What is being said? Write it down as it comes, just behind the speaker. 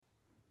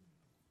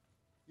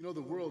You know,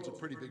 the world's a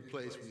pretty big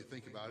place when you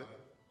think about it.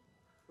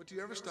 But do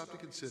you ever stop to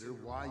consider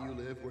why you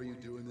live where you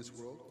do in this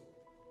world?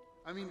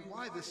 I mean,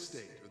 why this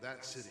state, or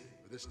that city,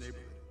 or this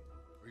neighborhood,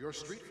 or your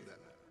street for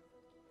that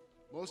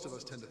matter? Most of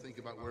us tend to think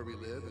about where we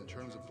live in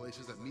terms of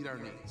places that meet our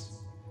needs.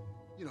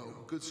 You know,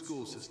 good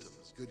school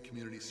systems, good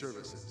community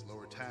services,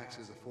 lower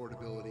taxes,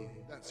 affordability,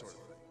 that sort of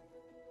thing.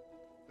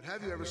 But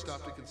have you ever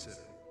stopped to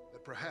consider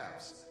that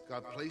perhaps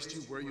God placed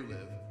you where you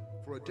live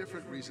for a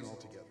different reason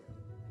altogether?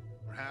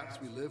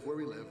 Perhaps we live where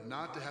we live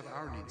not to have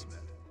our needs met,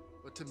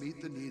 but to meet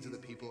the needs of the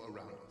people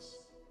around us.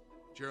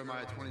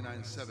 Jeremiah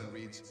 29:7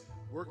 reads,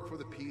 "Work for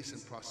the peace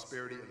and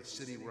prosperity of the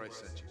city where I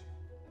sent you.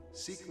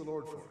 Seek the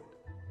Lord for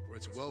it, for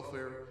its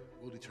welfare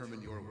will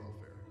determine your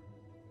welfare."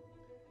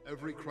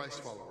 Every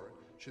Christ follower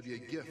should be a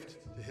gift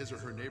to his or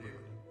her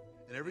neighborhood,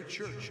 and every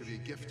church should be a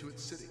gift to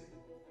its city.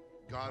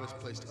 God has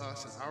placed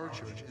us and our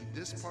church in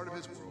this part of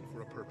his world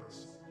for a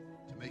purpose,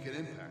 to make an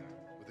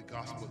impact with the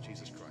gospel of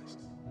Jesus Christ.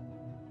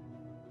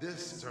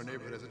 This is our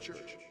neighborhood as a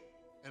church,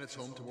 and it's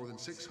home to more than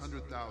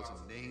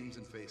 600,000 names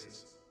and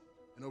faces.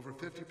 And over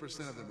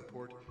 50% of them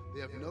report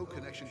they have no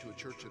connection to a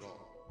church at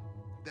all.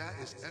 That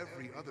is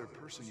every other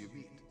person you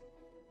meet.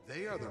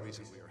 They are the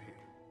reason we are here.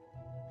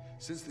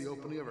 Since the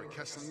opening of our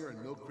Kesslinger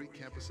and Mill Creek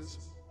campuses,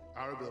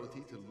 our ability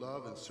to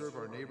love and serve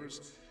our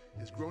neighbors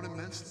has grown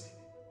immensely.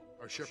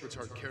 Our Shepherd's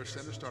Heart Care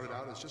Center started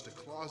out as just a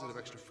closet of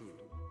extra food,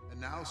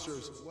 and now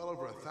serves well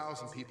over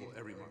 1,000 people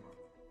every month.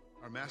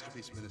 Our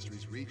Masterpiece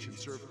Ministries reach and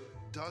serve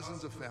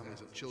dozens of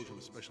families of children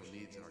with special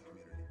needs in our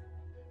community.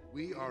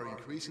 We are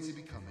increasingly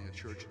becoming a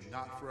church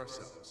not for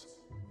ourselves,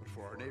 but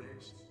for our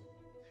neighbors.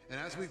 And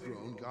as we've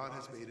grown, God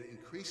has made it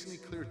increasingly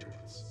clear to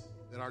us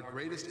that our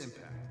greatest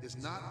impact is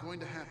not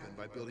going to happen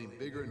by building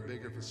bigger and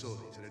bigger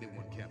facilities at any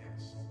one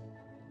campus.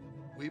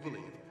 We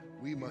believe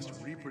we must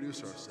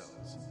reproduce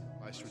ourselves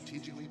by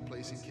strategically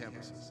placing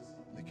campuses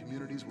in the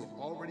communities we're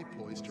already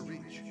poised to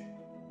reach.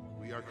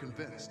 We are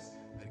convinced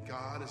that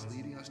God is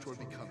leading us toward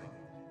becoming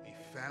a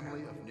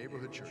family of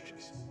neighborhood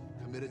churches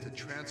committed to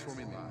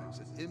transforming lives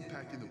and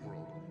impacting the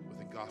world with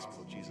the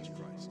gospel of Jesus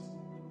Christ.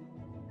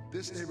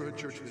 This neighborhood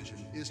church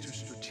vision is to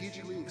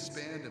strategically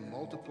expand and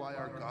multiply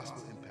our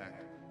gospel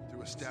impact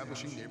through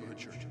establishing neighborhood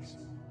churches.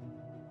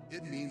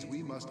 It means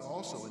we must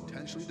also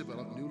intentionally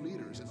develop new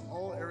leaders in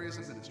all areas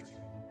of ministry.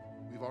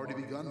 We've already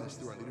begun this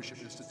through our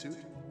Leadership Institute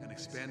and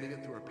expanding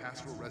it through our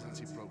Pastoral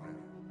Residency Program.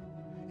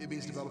 It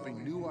means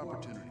developing new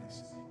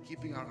opportunities,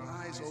 keeping our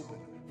eyes open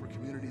for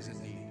communities in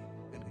need,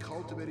 and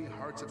cultivating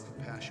hearts of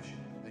compassion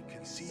that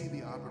can see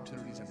the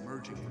opportunities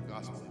emerging for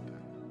gospel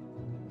impact.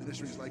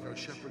 Ministries like our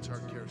Shepherd's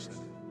Heart Care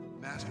Center,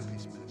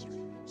 Masterpiece Ministry,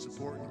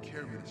 Support and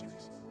Care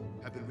Ministries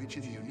have been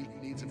reaching the unique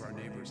needs of our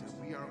neighbors, and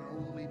we are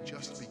only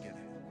just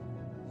beginning.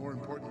 More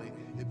importantly,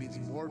 it means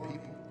more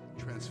people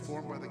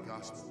transformed by the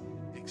gospel,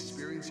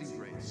 experiencing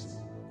grace,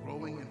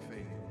 growing in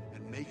faith,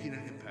 and making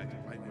an impact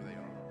right where they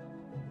are.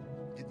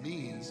 It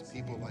means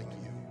people like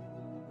you.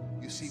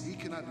 You see, we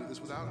cannot do this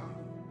without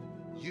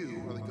you.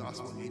 You are the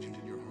gospel agent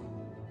in your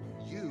home.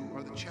 You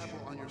are the chapel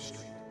on your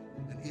street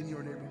and in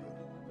your neighborhood.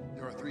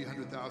 There are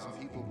 300,000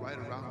 people right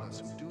around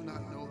us who do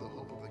not know the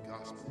hope of the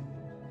gospel.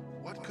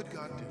 What could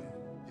God do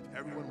if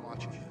everyone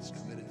watching this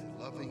committed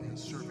to loving and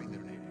serving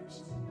their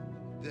neighbors?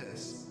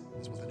 This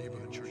is what the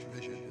Neighborhood Church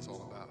Vision is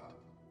all about.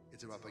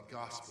 It's about the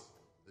gospel,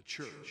 the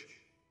church,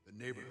 the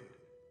neighborhood,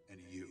 and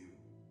you.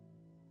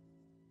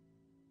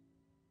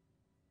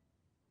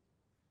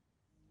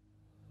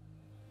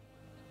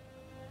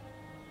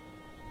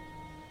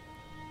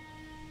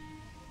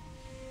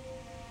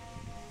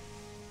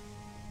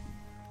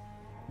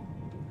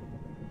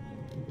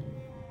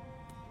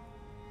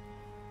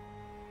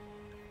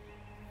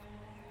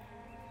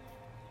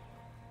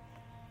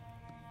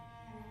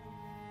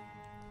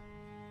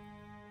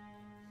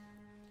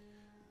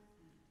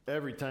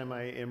 Every time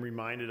I am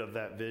reminded of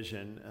that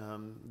vision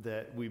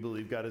that we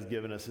believe God has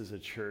given us as a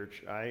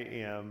church, I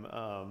am,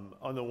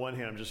 on the one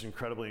hand, I'm just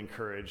incredibly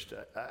encouraged.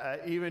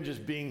 Even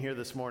just being here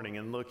this morning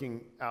and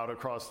looking out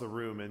across the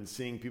room and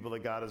seeing people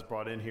that God has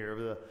brought in here.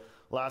 Over the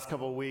last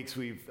couple of weeks,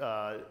 we've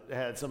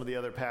had some of the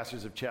other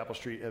pastors of Chapel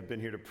Street have been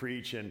here to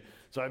preach, and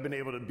so I've been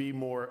able to be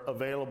more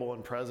available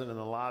and present in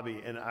the lobby,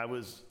 and I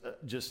was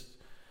just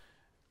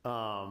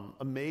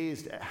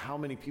amazed at how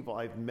many people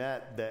I've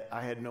met that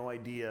I had no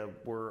idea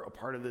were a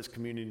part of this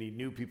community,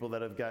 new people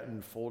that have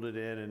gotten folded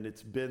in, and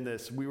it's been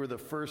this, we were the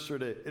first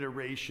sort of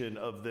iteration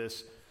of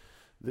this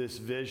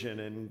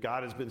vision, and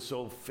God has been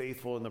so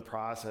faithful in the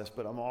process,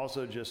 but I'm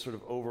also just sort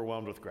of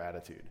overwhelmed with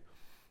gratitude.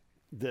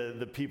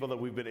 The people that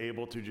we've been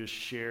able to just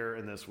share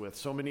in this with.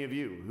 So many of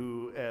you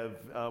who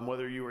have,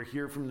 whether you were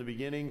here from the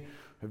beginning,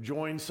 have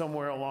joined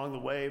somewhere along the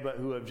way, but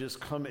who have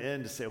just come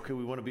in to say, okay,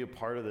 we want to be a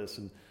part of this,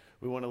 and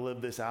we want to live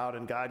this out,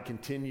 and God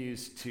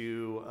continues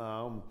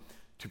to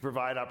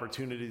provide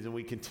opportunities, and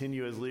we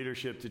continue as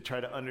leadership to try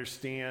to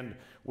understand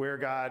where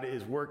God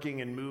is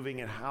working and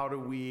moving, and how do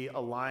we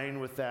align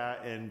with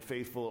that in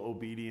faithful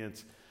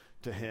obedience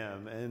to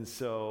Him. And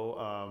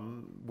so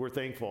we're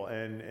thankful,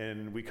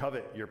 and we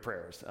covet your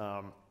prayers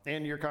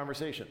and your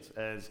conversations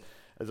as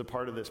a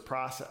part of this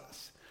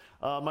process.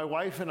 My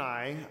wife and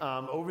I,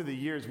 over the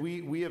years,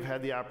 we have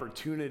had the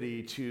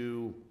opportunity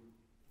to,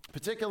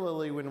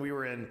 particularly when we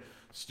were in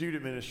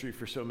student ministry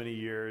for so many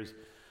years,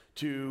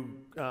 to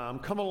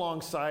come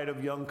alongside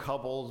of young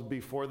couples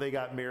before they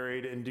got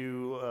married and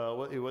do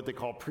what they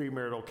call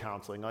premarital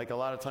counseling. Like a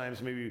lot of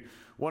times, maybe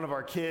one of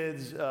our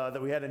kids that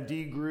we had in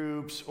D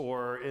groups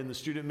or in the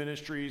student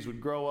ministries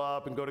would grow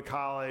up and go to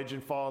college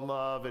and fall in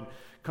love and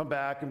come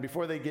back. And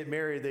before they get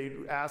married,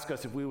 they'd ask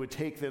us if we would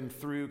take them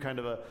through kind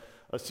of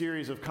a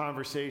series of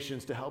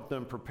conversations to help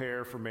them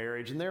prepare for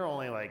marriage. And they're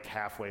only like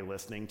halfway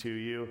listening to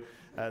you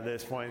at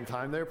this point in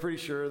time. They're pretty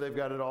sure they've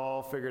got it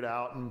all figured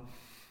out.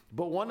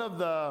 But one of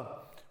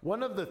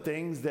the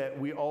things that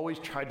we always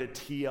try to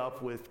tee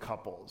up with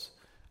couples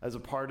as a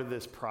part of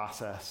this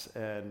process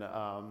and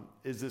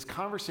is this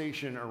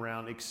conversation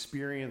around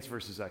experience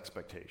versus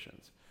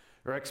expectations.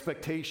 Or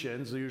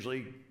expectations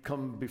usually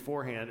come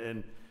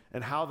beforehand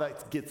and how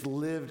that gets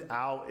lived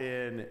out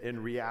in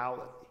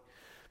reality.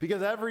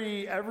 Because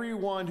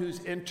everyone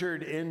who's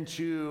entered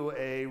into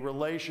a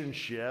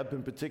relationship,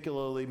 and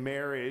particularly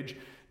marriage,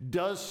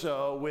 does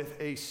so with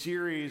a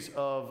series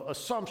of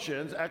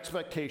assumptions,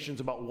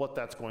 expectations about what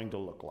that's going to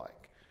look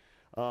like.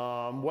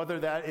 Whether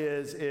that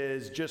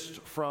is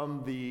just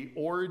from the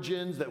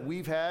origins that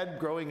we've had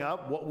growing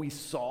up, what we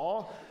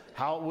saw,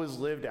 how it was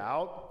lived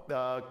out.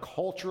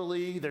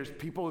 Culturally, there's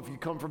people, if you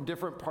come from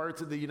different parts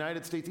of the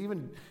United States,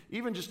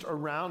 even just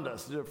around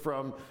us,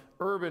 from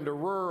urban to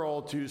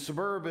rural to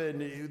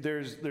suburban,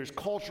 there's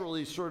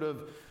culturally sort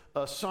of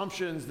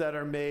assumptions that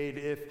are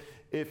made.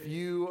 If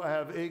you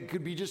have, it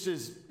could be just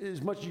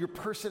as much your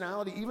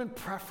personality, even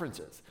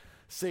preferences,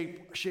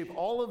 shape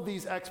all of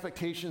these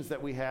expectations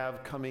that we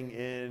have coming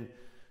in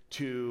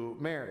to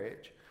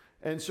marriage.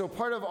 And so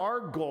part of our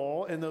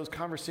goal in those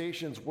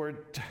conversations were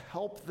to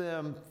help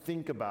them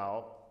think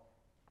about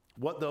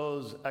what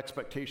those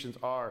expectations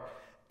are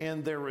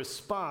and their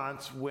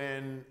response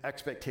when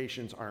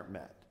expectations aren't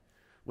met.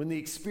 When the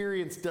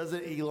experience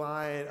doesn't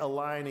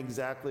align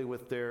exactly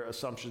with their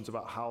assumptions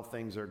about how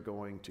things are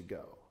going to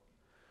go.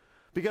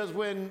 Because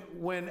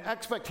when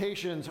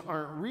expectations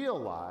aren't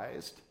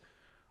realized,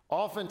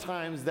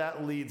 oftentimes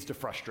that leads to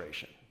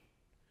frustration.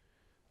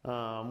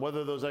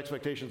 Whether those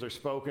expectations are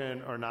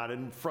spoken or not.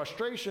 And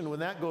frustration,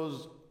 when that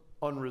goes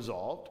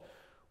unresolved,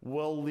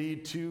 will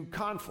lead to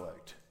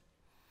conflict.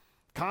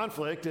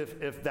 Conflict,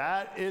 if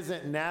that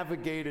isn't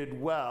navigated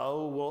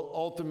well, will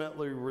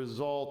ultimately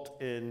result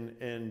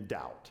in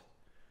doubt.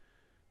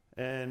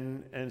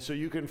 And so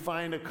you can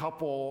find a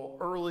couple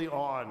early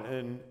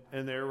on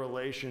in their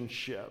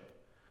relationship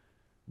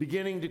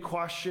beginning to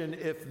question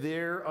if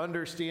their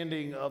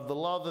understanding of the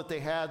love that they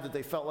had, that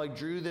they felt like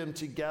drew them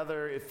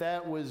together, if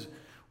that was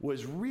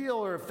real,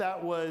 or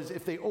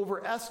if they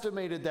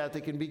overestimated that.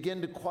 They can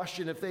begin to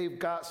question if they've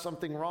got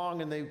something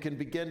wrong, and they can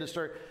begin to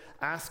start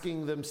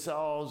asking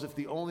themselves if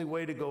the only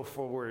way to go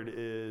forward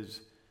is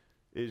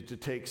to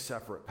take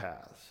separate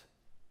paths.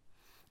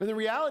 And the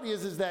reality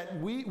is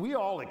that we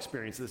all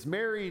experience this.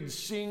 Married,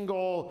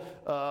 single,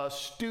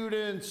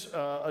 students,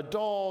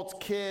 adults,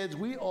 kids,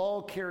 we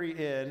all carry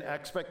in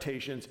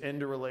expectations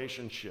into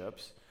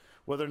relationships,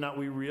 whether or not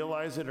we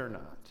realize it or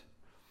not.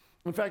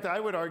 In fact, I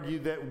would argue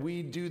that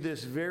we do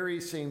this very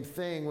same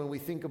thing when we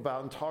think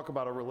about and talk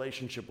about a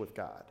relationship with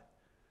God.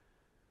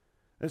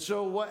 And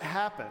so what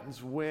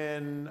happens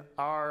when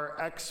our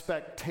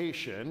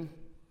expectation,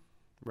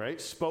 right,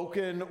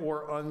 spoken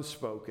or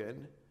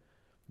unspoken,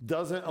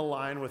 doesn't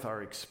align with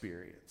our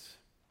experience?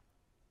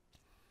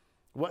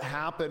 What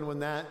happened when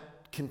that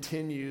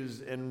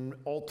continues and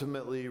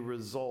ultimately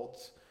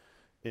results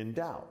in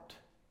doubt?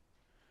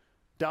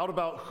 Doubt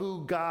about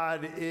who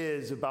God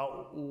is,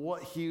 about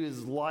what he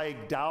is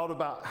like, doubt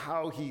about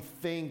how he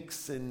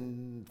thinks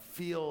and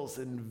feels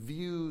and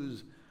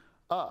views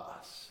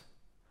us.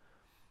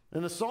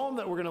 And the psalm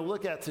that we're going to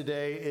look at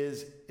today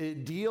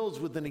it deals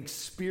with an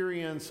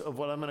experience of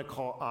what I'm going to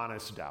call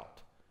honest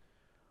doubt.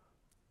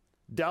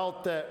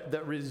 Doubt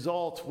that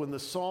results when the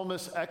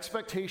psalmist's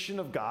expectation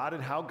of God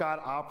and how God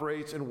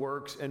operates and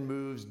works and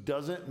moves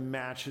doesn't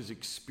match his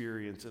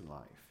experience in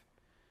life.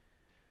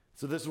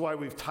 So this is why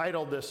we've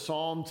titled this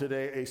psalm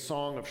today, A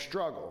Song of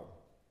Struggle.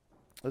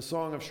 A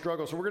Song of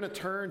Struggle. So we're going to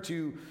turn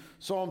to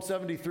Psalm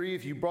 73.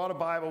 If you brought a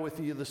Bible with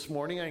you this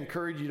morning, I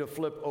encourage you to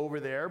flip over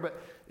there,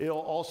 but it'll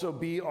also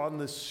be on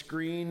the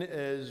screen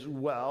as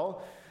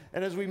well.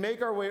 And as we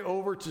make our way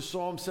over to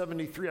Psalm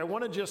 73, I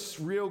want to just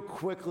real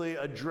quickly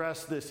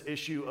address this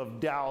issue of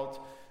doubt,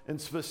 and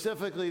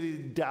specifically the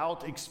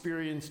doubt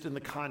experienced in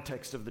the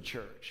context of the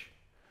church.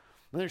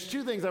 And there's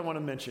two things I want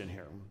to mention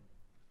here.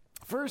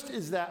 First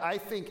is that I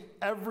think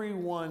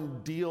everyone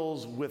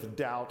deals with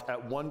doubt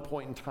at one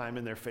point in time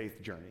in their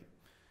faith journey.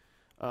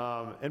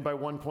 And by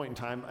one point in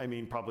time, I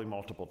mean probably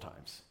multiple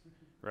times,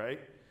 right?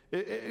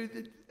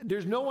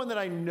 There's no one that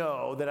I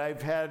know that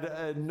I've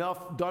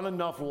done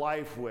enough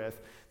life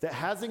with that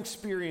hasn't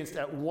experienced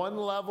at one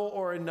level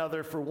or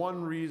another, for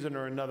one reason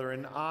or another,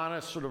 an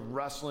honest sort of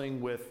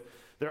wrestling with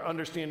their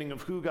understanding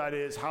of who God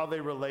is, how they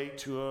relate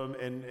to him,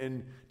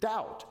 and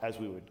doubt, as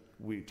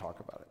we talk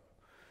about it.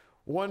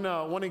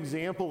 One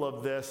example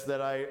of this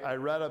that I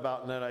read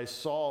about and that I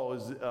saw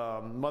was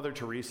Mother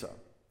Teresa.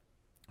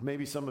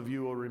 Maybe some of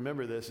you will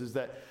remember this, is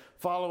that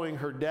following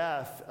her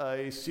death,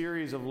 a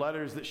series of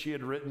letters that she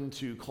had written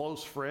to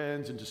close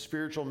friends and to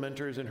spiritual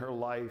mentors in her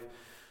life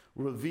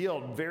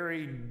revealed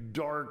very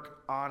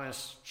dark,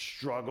 honest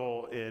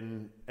struggle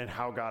in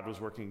how God was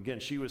working. Again,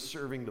 she was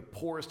serving the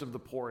poorest of the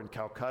poor in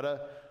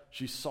Calcutta.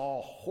 She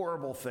saw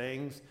horrible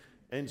things.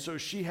 And so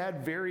she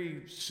had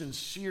very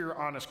sincere,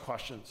 honest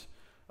questions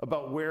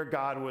about where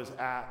God was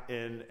at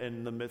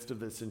in the midst of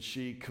this, and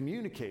she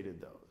communicated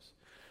those.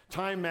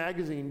 Time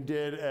magazine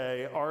did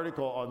an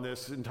article on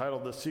this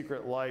entitled The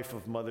Secret Life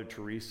of Mother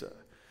Teresa.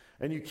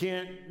 And you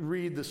can't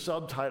read the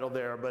subtitle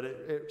there, but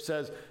it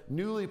says,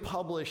 newly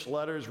published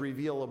letters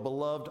reveal a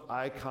beloved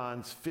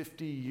icon's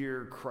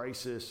 50-year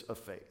crisis of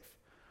faith.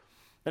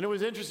 And it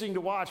was interesting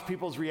to watch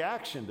people's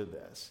reaction to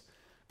this.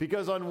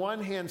 Because on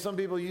one hand, some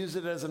people use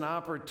it as an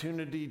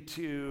opportunity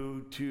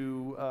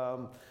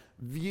to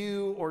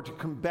view or to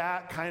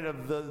combat kind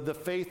of the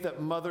faith that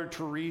Mother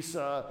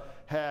Teresa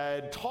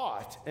had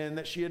taught and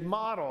that she had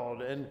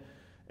modeled and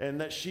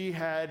that she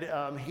had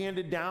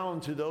handed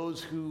down to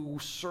those who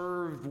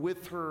served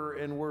with her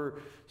and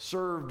were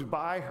served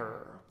by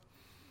her.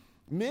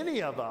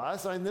 Many of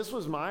us, and this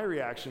was my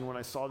reaction when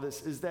I saw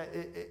this, is that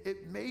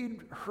it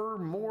made her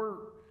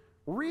more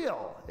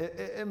real.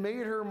 It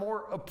made her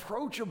more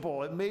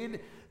approachable.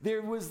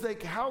 There was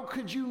like, how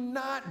could you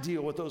not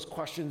deal with those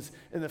questions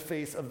in the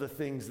face of the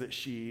things that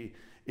she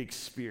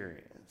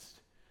experienced?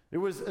 There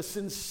was a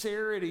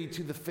sincerity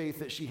to the faith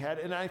that she had.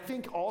 And I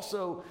think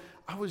also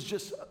I was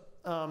just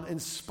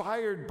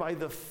inspired by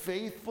the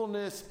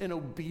faithfulness and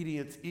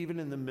obedience even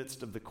in the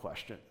midst of the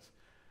questions.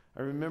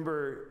 I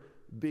remember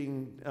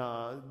being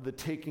the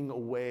taking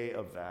away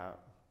of that.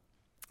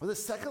 But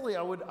secondly,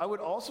 I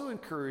would also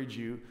encourage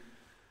you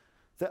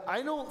that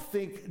I don't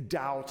think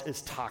doubt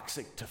is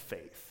toxic to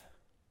faith.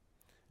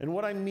 And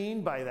what I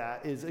mean by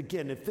that is,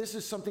 again, if this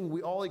is something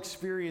we all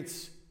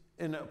experience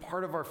in a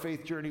part of our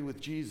faith journey with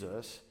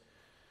Jesus,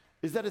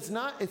 is that it's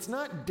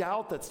not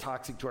doubt that's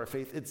toxic to our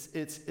faith.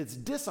 It's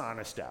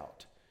dishonest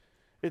doubt.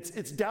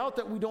 It's doubt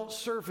that we don't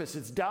surface.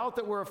 It's doubt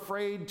that we're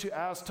afraid to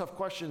ask tough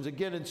questions.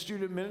 Again, in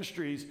student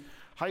ministries,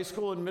 high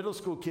school and middle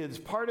school kids,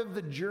 part of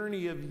the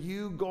journey of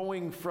you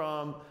going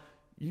from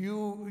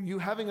you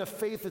having a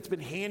faith that's been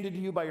handed to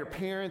you by your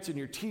parents and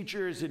your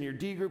teachers and your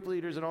D group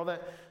leaders and all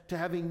that, to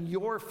having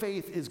your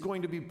faith is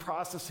going to be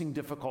processing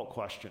difficult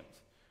questions.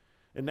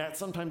 And that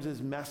sometimes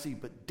is messy,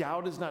 but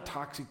doubt is not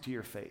toxic to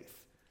your faith,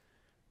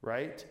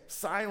 right?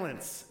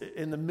 Silence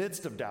in the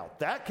midst of doubt,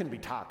 that can be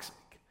toxic.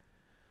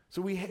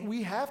 So we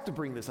have to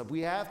bring this up.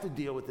 We have to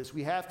deal with this.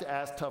 We have to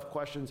ask tough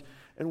questions.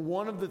 And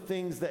one of the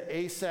things that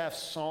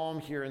Asaph's psalm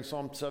here in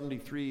Psalm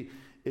 73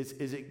 is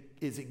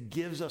it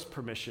gives us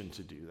permission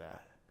to do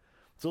that.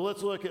 So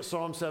let's look at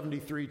Psalm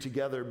 73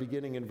 together,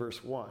 beginning in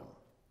verse 1.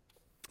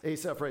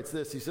 Asaph writes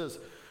this. He says,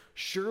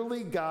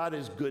 "Surely God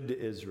is good to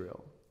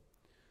Israel,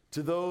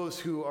 to those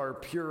who are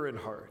pure in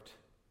heart.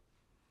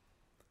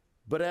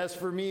 But as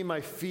for me, my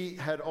feet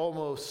had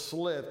almost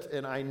slipped,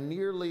 and I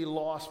nearly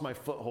lost my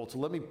foothold." So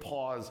let me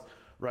pause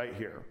right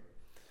here.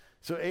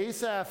 So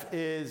Asaph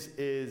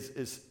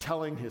is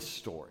telling his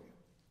story.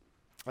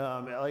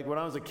 Like when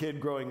I was a kid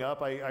growing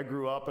up, I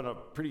grew up in a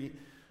pretty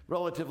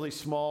relatively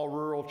small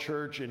rural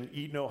church in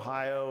Eaton,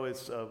 Ohio.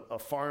 It's a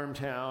farm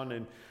town,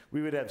 and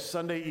we would have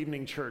Sunday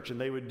evening church, and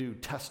they would do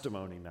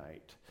testimony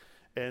night.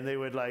 And they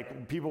would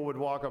people would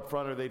walk up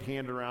front or they'd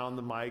hand around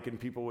the mic and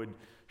people would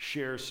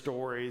share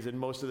stories, and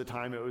most of the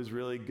time it was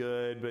really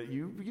good. But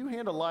you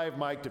hand a live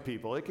mic to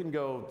people, it can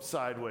go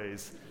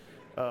sideways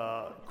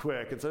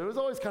quick. And so it was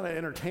always kind of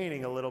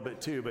entertaining a little bit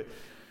too. But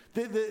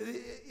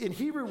in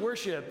Hebrew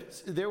worship,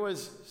 there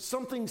was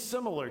something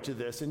similar to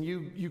this. And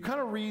you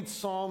kind of read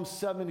Psalm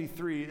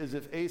 73 as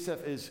if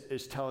Asaph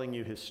is telling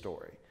you his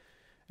story.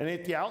 And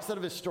at the outset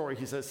of his story,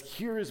 he says,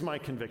 here is my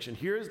conviction.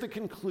 Here is the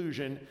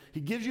conclusion. He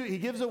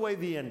gives away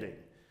the ending.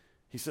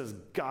 He says,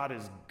 God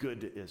is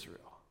good to Israel.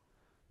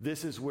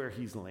 This is where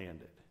he's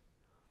landed.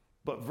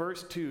 But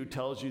verse 2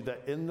 tells you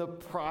that in the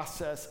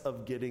process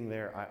of getting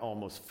there, I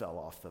almost fell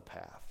off the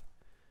path.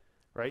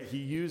 Right? He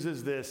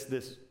uses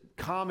this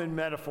common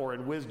metaphor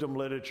in wisdom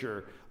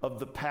literature of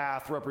the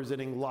path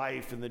representing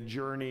life and the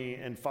journey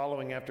and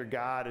following after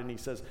God. And he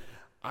says,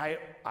 I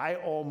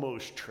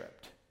almost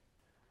tripped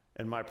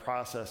in my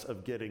process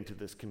of getting to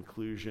this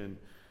conclusion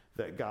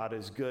that God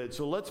is good.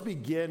 So let's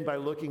begin by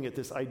looking at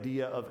this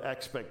idea of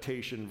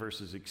expectation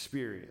versus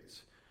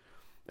experience.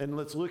 And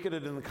let's look at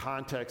it in the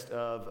context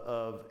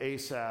of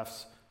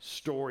Asaph's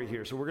story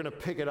here. So we're going to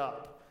pick it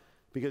up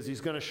because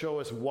he's going to show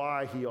us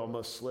why he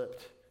almost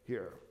slipped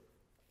here.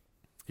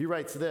 He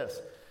writes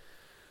this.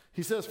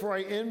 He says, "For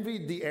I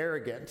envied the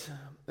arrogant,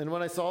 and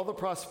when I saw the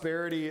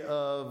prosperity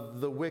of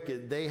the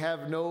wicked, they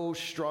have no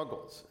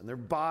struggles, and their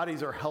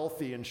bodies are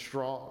healthy and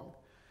strong.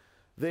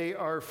 They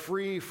are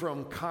free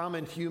from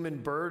common human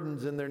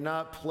burdens, and they're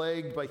not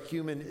plagued by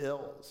human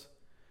ills.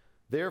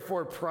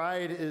 Therefore,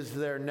 pride is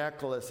their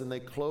necklace, and they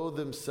clothe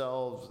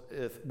themselves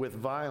with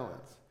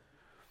violence.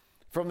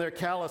 From their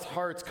callous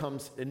hearts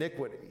comes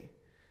iniquity.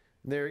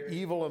 Their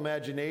evil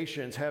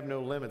imaginations have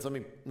no limits.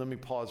 Let me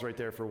pause right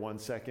there for 1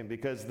 second,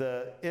 because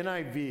the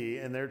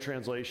NIV in their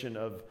translation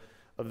of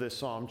this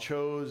psalm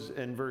chose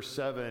in verse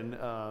 7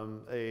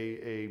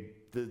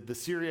 the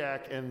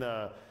Syriac and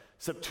the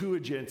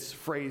Septuagint's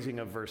phrasing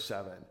of verse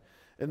 7.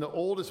 In the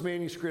oldest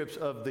manuscripts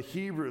of the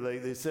Hebrew,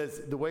 it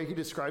says the way he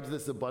describes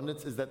this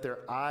abundance is that their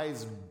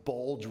eyes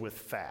bulge with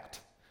fat,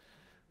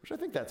 which I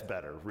think that's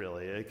better,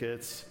 really.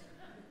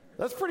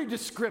 That's pretty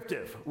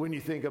descriptive when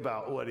you think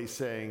about what he's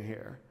saying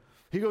here.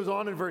 He goes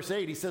on in verse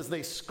 8, he says,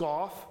 they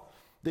scoff,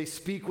 they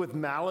speak with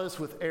malice,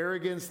 with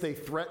arrogance, they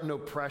threaten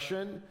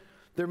oppression.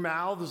 Their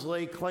mouths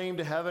lay claim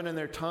to heaven, and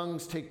their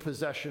tongues take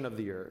possession of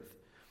the earth.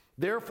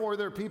 Therefore,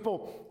 their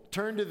people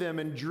turn to them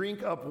and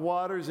drink up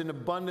waters in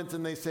abundance,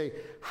 and they say,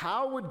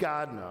 how would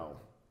God know?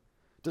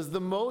 Does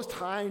the Most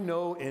High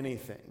know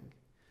anything? And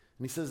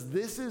he says,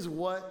 this is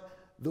what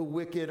the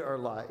wicked are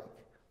like.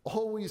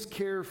 Always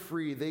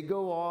carefree. They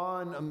go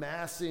on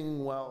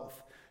amassing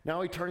wealth.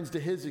 Now he turns to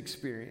his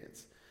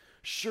experience.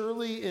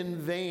 Surely in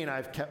vain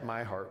I've kept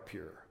my heart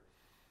pure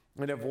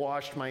and have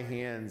washed my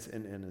hands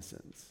in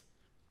innocence.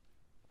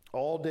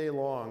 All day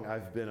long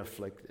I've been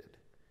afflicted,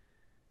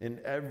 and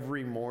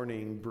every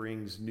morning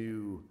brings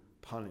new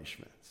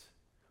punishments.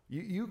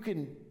 You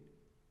can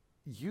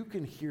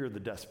hear the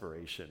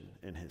desperation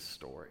in his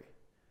story.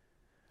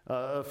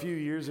 A few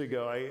years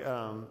ago,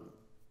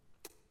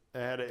 I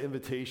had an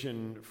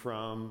invitation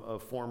from a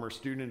former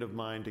student of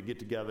mine to get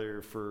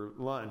together for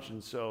lunch.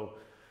 And so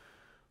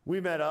we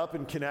met up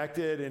and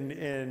connected,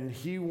 and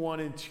he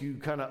wanted to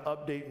kind of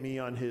update me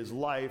on his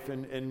life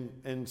and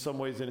in some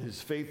ways in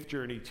his faith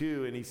journey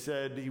too. And he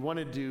said he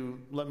wanted to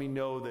let me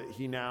know that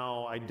he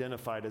now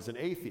identified as an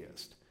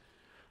atheist.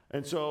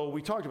 And so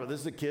we talked about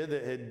this. Is a kid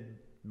that had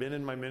been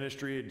in my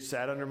ministry, had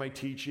sat under my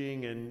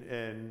teaching.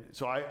 And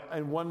so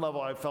on one level,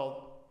 I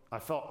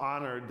felt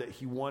honored that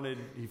he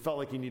felt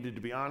like he needed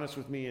to be honest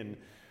with me, and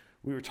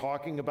we were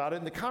talking about it.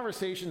 And the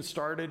conversation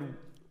started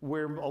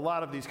where a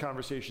lot of these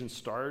conversations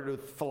start,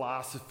 with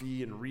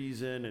philosophy and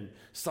reason and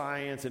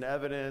science and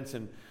evidence.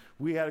 And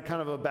we had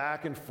kind of a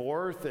back and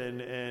forth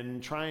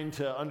and trying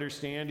to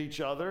understand each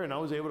other. And I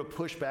was able to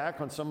push back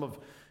on some of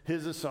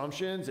his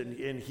assumptions,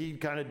 and he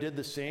kind of did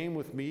the same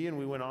with me, and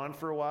we went on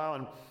for a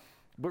while.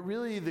 But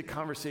really the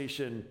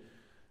conversation,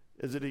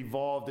 as it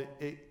evolved,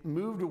 it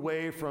moved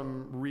away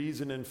from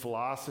reason and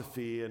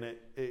philosophy, and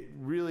it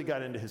really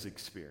got into his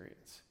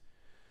experience.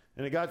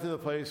 And it got to the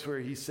place where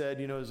he said,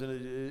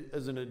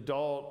 as an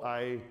adult,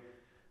 I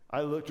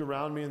looked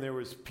around me, and there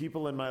was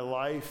people in my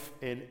life,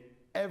 and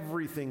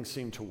everything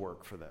seemed to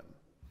work for them.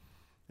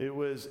 It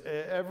was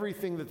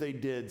everything that they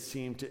did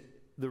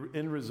the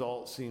end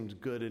result seemed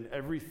good, and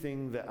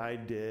everything that I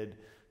did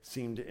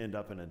seemed to end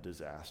up in a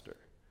disaster.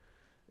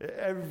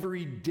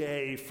 Every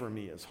day for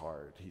me is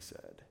hard, he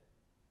said.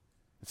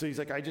 So he's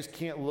like, I just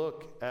can't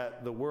look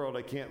at the world.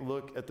 I can't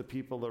look at the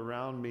people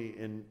around me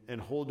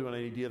and hold to an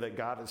idea that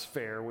God is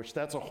fair, which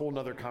that's a whole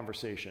nother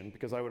conversation,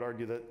 because I would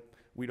argue that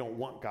we don't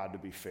want God to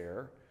be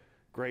fair.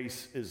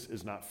 Grace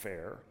is not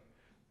fair.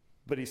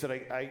 But he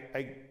said,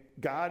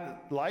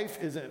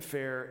 life isn't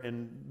fair,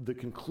 and the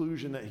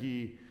conclusion that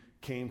he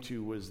came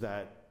to was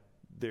that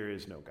there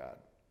is no God.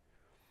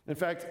 In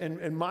fact,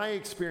 in my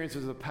experience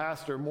as a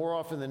pastor, more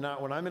often than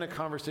not, when I'm in a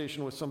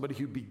conversation with somebody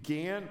who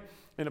began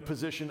in a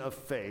position of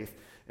faith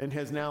and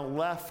has now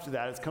left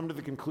that, has come to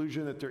the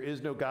conclusion that there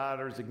is no God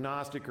or is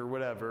agnostic or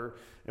whatever,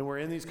 and we're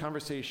in these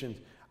conversations,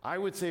 I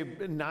would say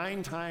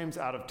 9 times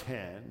out of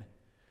 10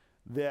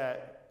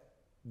 that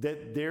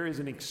there is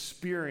an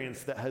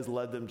experience that has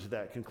led them to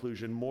that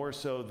conclusion, more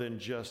so than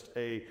just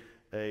a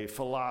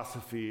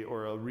philosophy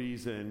or a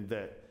reason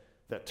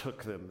that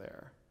took them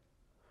there.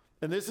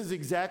 And this is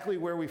exactly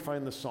where we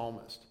find the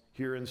psalmist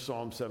here in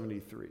Psalm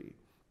 73.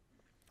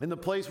 In the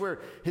place where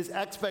his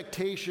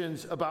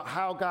expectations about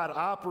how God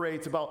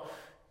operates, about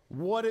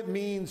what it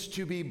means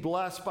to be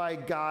blessed by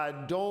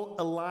God, don't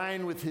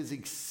align with his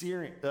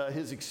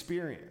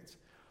experience.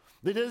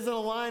 It doesn't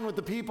align with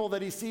the people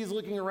that he sees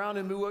looking around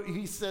him who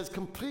he says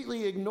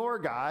completely ignore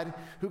God,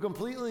 who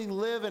completely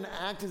live and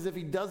act as if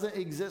he doesn't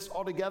exist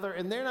altogether.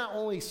 And they're not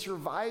only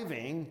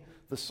surviving,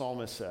 the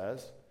psalmist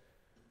says,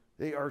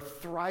 they are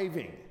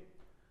thriving.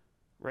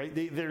 Right?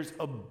 There's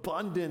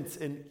abundance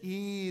and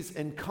ease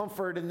and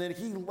comfort, and then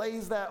he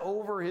lays that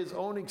over his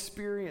own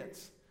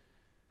experience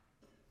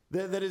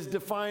that is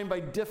defined by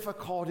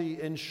difficulty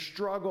and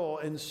struggle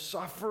and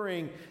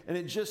suffering, and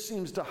it just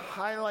seems to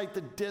highlight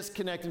the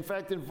disconnect. In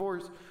fact, in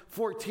verse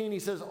 14, he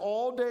says,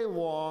 all day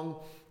long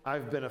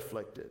I've been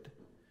afflicted,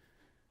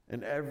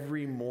 and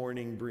every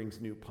morning brings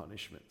new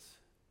punishments.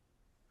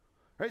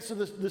 Right? So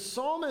the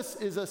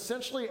psalmist is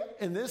essentially,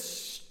 in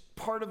this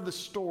part of the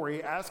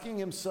story, asking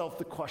himself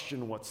the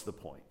question, what's the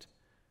point?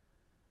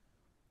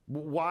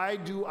 Why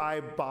do I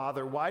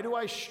bother? Why do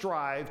I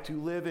strive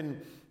to live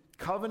in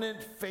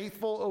covenant,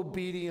 faithful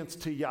obedience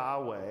to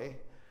Yahweh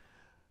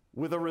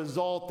with a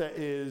result that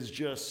is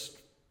just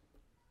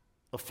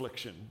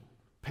affliction,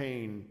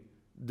 pain,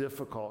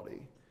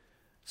 difficulty?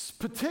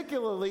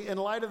 particularly in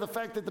light of the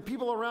fact that the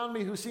people around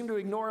me who seem to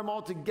ignore him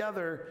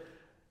altogether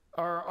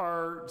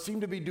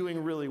seem to be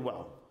doing really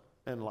well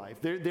in life.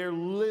 They're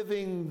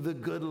living the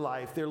good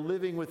life. They're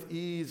living with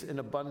ease and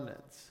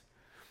abundance.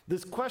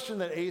 This question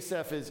that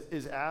Asaph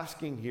is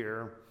asking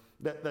here,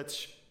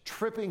 that's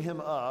tripping him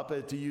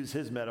up, to use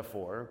his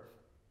metaphor,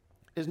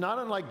 is not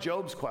unlike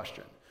Job's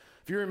question.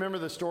 If you remember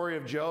the story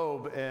of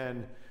Job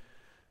and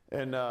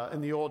in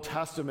the Old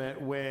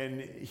Testament,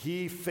 when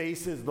he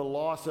faces the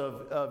loss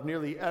of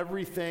nearly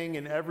everything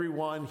and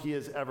everyone he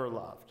has ever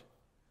loved.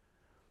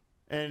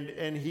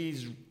 And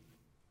he's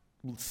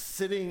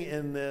sitting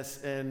in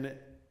this and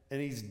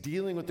he's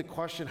dealing with the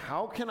question,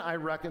 how can I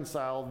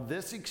reconcile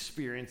this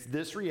experience,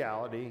 this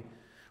reality,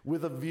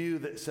 with a view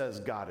that says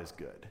God is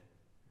good?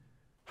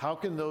 How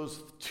can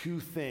those two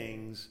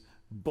things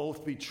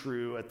both be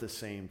true at the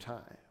same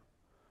time?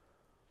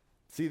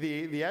 See,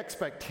 the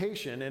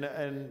expectation,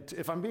 and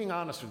if I'm being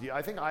honest with you,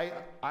 I think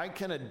I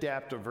can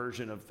adapt a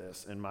version of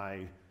this in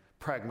my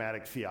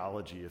pragmatic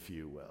theology, if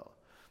you will.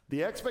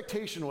 The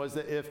expectation was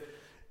that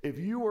if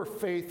you were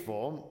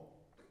faithful,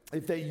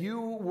 if that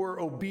you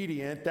were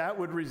obedient, that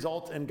would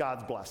result in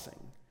God's blessing.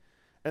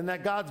 And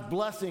that God's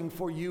blessing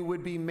for you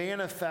would be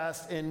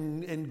manifest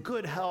in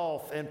good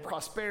health and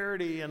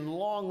prosperity and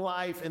long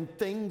life and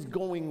things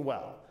going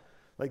well.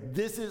 Like,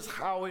 this is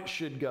how it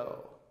should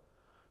go.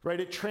 Right?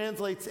 It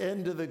translates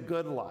into the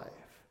good life.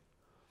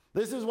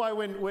 This is why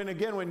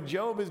when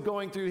Job is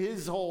going through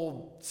his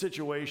whole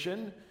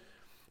situation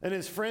and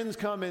his friends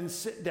come and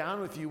sit down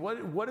with you,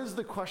 what is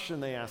the question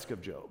they ask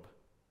of Job?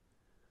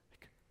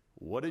 Like,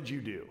 what did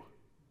you do?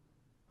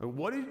 Or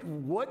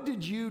what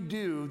did you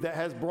do that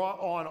has brought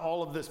on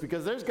all of this?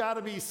 Because there's got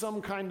to be some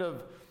kind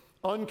of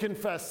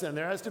unconfessed sin.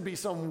 There has to be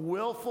some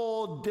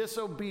willful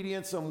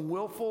disobedience, some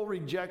willful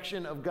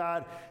rejection of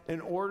God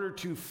in order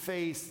to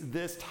face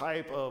this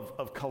type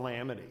of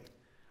calamity.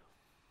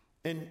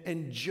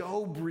 And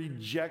Job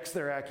rejects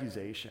their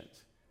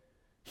accusations.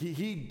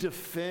 He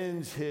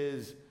defends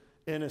his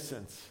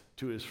innocence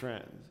to his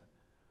friends.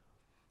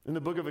 In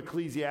the book of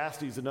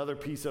Ecclesiastes, another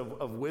piece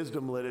of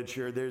wisdom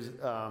literature, there's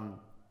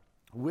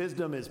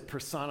wisdom is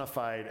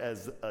personified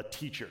as a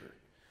teacher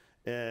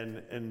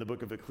in the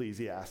book of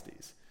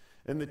Ecclesiastes.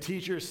 And the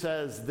teacher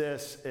says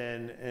this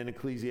in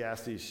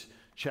Ecclesiastes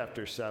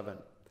chapter 7.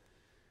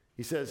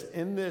 He says,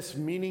 in this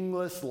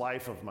meaningless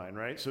life of mine,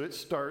 right? So it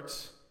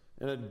starts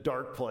in a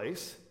dark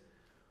place.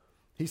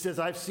 He says,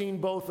 I've seen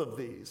both of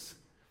these,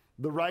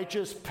 the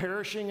righteous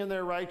perishing in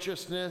their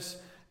righteousness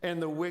and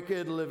the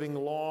wicked living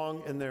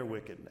long in their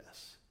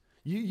wickedness.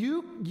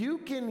 You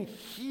can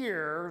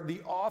hear the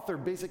author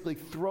basically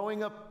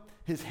throwing up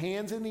his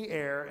hands in the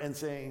air and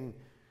saying,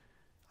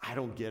 I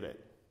don't get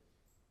it.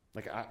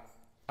 Like,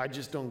 I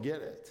just don't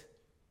get it.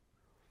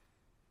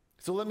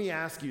 So let me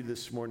ask you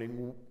this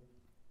morning,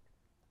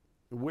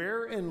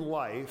 where in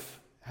life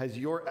has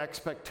your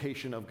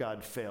expectation of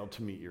God failed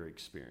to meet your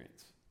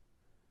experience?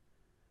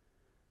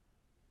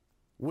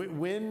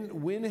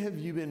 When have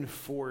you been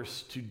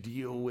forced to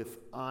deal with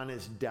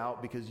honest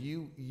doubt because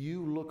you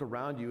look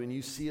around you and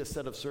you see a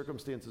set of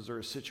circumstances or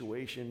a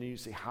situation and you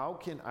say, how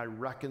can I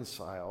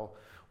reconcile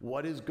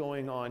what is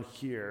going on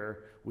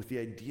here with the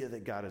idea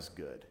that God is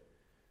good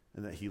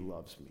and that he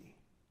loves me?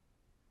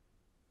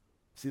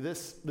 See,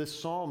 this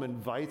psalm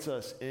invites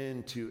us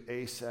into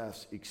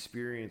Asaph's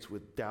experience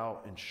with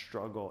doubt and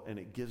struggle, and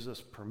it gives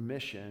us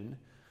permission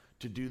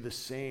to do the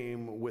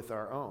same with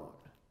our own.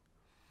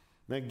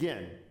 Now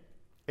again,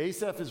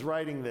 Asaph is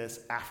writing this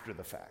after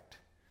the fact.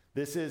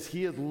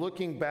 He is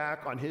looking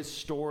back on his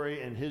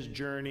story and his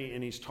journey,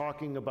 and he's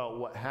talking about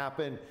what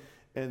happened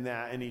in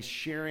that, and he's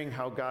sharing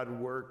how God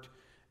worked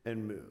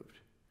and moved.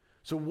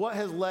 So what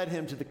has led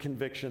him to the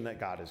conviction that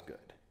God is good?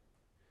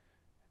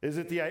 Is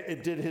it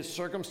did his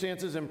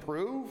circumstances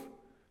improve?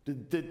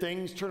 Did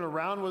things turn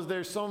around? Was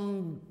there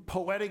some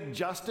poetic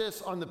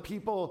justice on the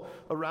people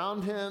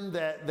around him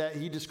that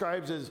he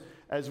describes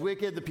as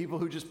wicked, the people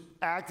who just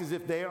act as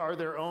if they are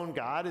their own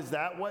God? Is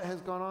that what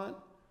has gone on?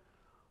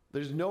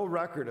 There's no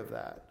record of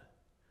that.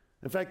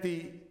 In fact,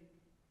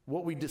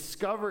 what we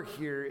discover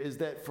here is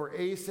that for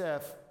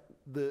Asaph,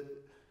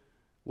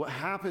 what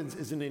happens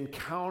is an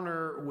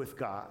encounter with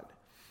God.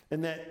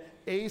 And that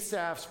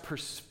Asaph's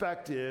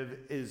perspective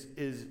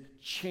is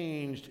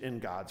changed in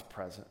God's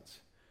presence,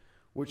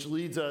 which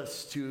leads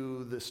us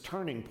to this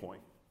turning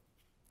point.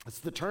 It's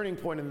the turning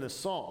point in this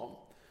psalm,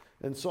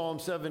 in Psalm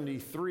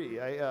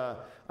 73.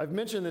 I've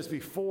mentioned this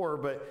before,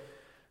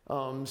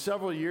 but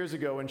several years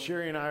ago when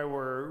Sherry and I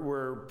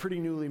were pretty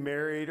newly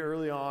married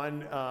early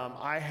on,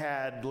 I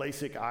had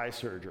LASIK eye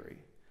surgery.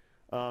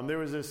 There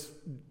was this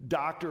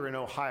doctor in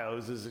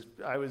Ohio.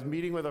 I was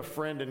meeting with a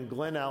friend in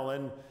Glen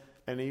Ellen,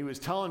 and he was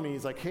telling me,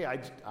 he's like,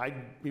 hey,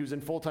 he was in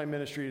full-time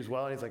ministry as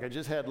well, and he's like, I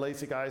just had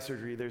LASIK eye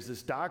surgery. There's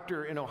this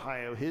doctor in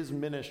Ohio, his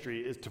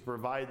ministry is to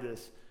provide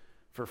this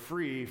for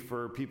free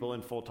for people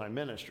in full-time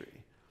ministry.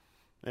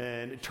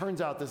 And it turns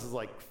out this is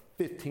like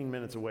 15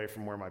 minutes away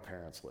from where my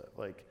parents live.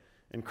 Like,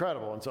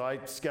 incredible. And so I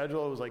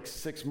schedule, it was like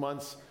 6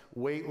 months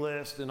wait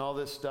list and all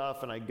this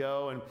stuff, and I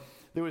go, and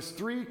there was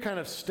three kind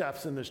of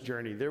steps in this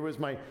journey. There was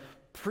my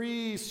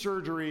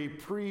pre-surgery,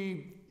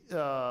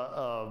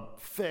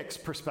 fix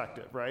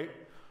perspective, right?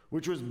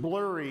 Which was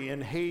blurry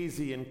and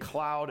hazy and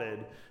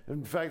clouded.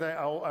 In fact, I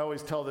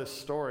always tell this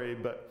story,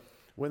 but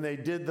when they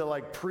did the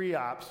like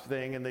pre-ops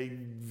thing and they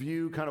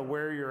view kind of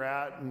where you're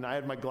at, and I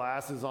had my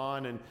glasses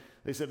on, and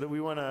they said that we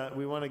want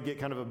to get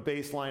kind of a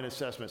baseline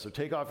assessment. So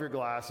take off your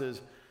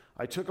glasses.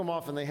 I took them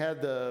off, and they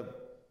had the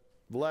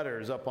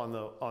letters up on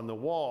the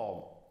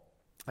wall.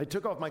 I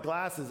took off my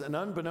glasses, and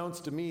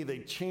unbeknownst to me, they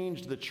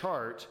changed the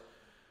chart,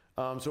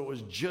 so it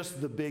was just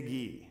the big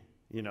E,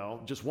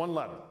 just one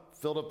letter,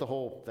 filled up the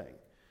whole thing.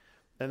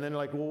 And then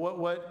like, well,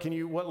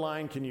 what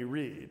line can you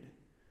read?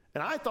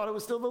 And I thought it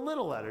was still the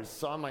little letters,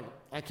 so I'm like,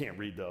 I can't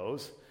read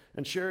those.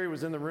 And Sherry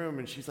was in the room,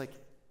 and she's like,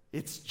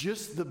 it's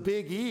just the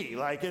big E,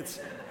 like it's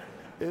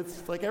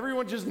like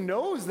everyone just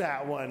knows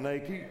that one,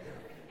 like.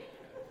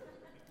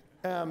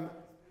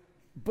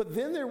 But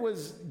then there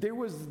was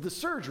the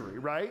surgery,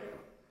 right?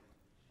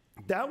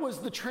 That was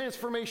the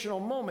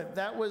transformational moment.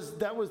 That was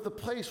the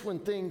place when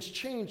things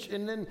changed.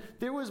 And then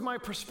there was my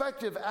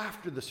perspective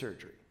after the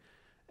surgery.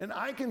 And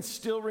I can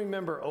still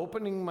remember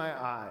opening my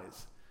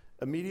eyes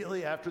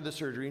immediately after the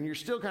surgery, and you're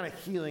still kind of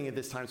healing at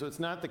this time, so it's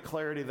not the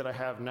clarity that I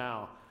have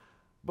now.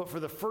 But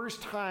for the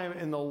first time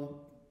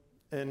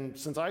and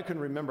since I can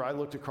remember, I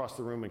looked across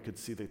the room and could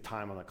see the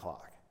time on the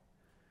clock.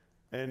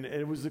 And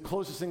it was the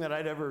closest thing that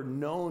I'd ever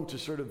known to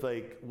sort of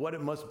like what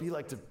it must be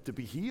like to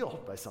be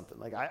healed by something.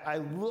 Like I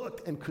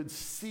looked and could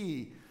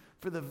see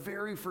for the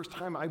very first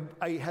time,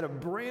 I had a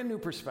brand new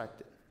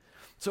perspective.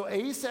 So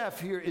Asaph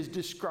here is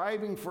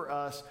describing for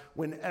us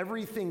when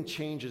everything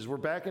changes. We're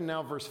back in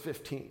now verse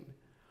 15.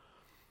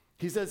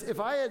 He says, if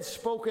I had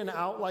spoken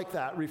out like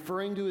that,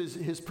 referring to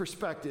his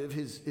perspective,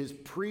 his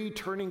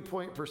pre-turning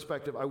point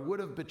perspective, I would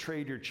have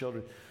betrayed your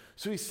children.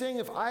 So he's saying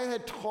if I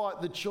had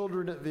taught the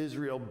children of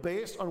Israel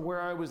based on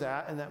where I was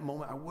at in that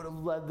moment, I would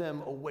have led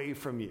them away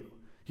from you.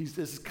 This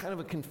is kind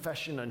of a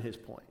confession on his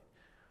point.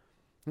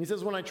 And he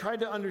says, when I tried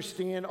to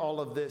understand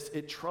all of this,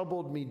 it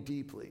troubled me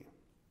deeply.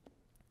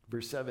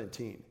 Verse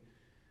 17,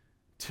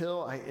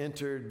 till I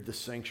entered the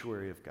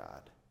sanctuary of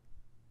God.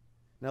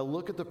 Now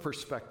look at the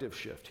perspective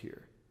shift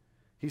here.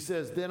 He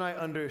says, then I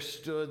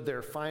understood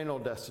their final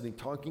destiny,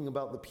 talking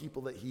about the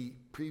people that he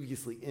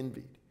previously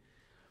envied.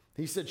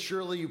 He said,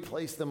 surely you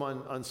place them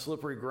on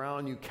slippery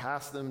ground, you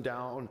cast them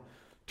down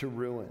to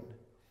ruin.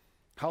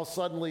 How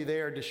suddenly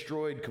they are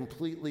destroyed,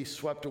 completely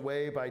swept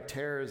away by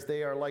terrors.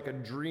 They are like a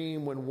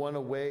dream when one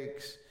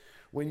awakes.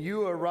 When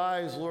you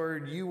arise,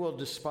 Lord, you will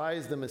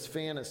despise them as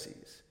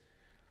fantasies.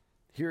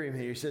 Hear him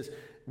here. He says,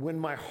 when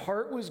my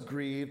heart was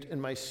grieved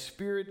and my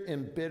spirit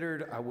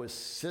embittered, I was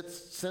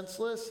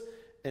senseless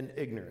and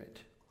ignorant.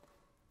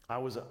 I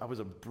was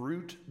a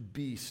brute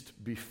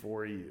beast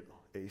before you,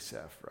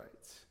 Asaph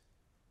writes.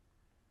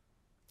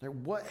 Now,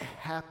 what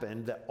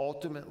happened that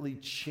ultimately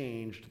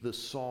changed the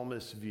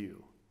psalmist's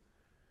view?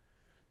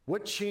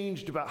 What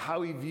changed about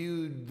how he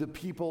viewed the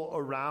people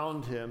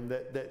around him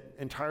that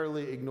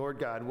entirely ignored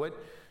God?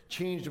 What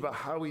changed about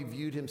how he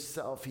viewed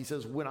himself? He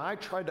says, when I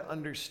tried to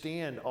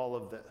understand all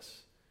of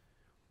this,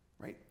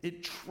 right,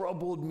 it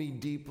troubled me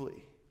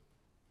deeply.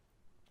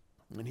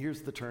 And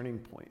here's the turning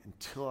point,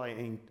 until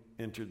I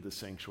entered the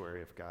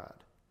sanctuary of God.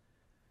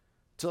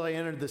 Till I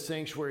entered the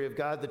sanctuary of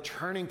God, the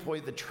turning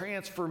point, the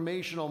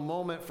transformational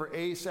moment for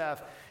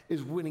Asaph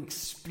is when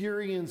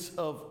experience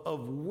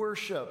of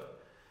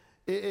worship.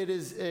 It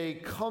is a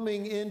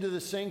coming into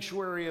the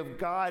sanctuary of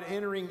God,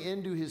 entering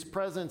into his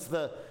presence.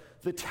 The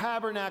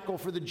tabernacle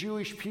for the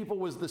Jewish people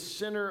was the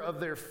center of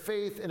their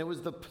faith, and it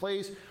was the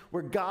place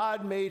where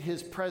God made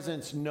his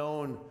presence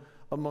known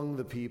among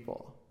the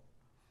people.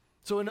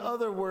 So in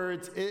other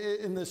words,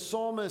 in the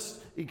psalmist's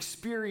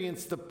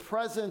experience, the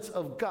presence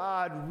of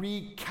God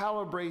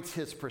recalibrates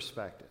his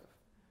perspective.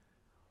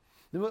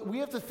 Now, we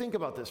have to think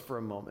about this for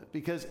a moment,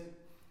 because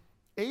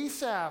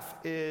Asaph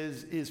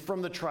is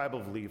from the tribe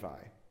of Levi.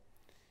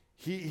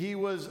 He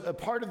was a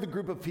part of the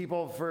group of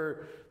people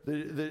for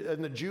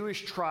the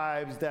Jewish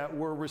tribes that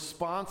were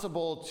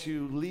responsible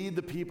to lead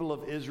the people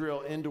of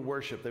Israel into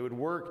worship. They would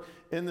work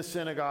in the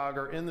synagogue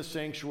or in the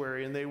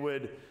sanctuary, and they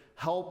would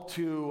help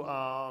to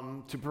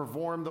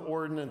perform the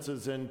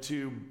ordinances and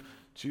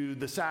to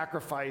the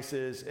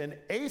sacrifices. And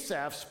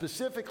Asaph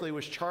specifically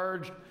was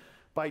charged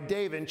by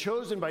David and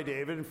chosen by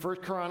David in 1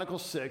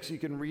 Chronicles 6, you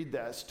can read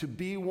this, to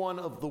be one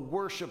of the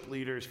worship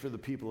leaders for the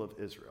people of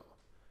Israel.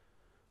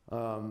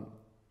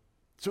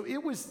 So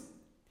it was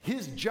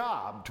his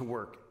job to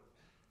work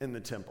in the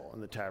temple,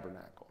 in the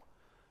tabernacle.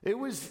 It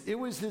was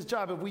his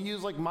job. If we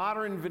use like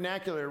modern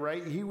vernacular,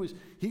 right? He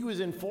was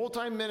in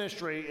full-time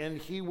ministry and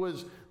he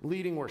was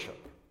leading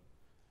worship,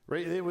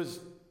 right? It was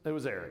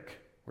Eric.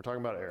 We're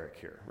talking about Eric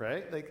here,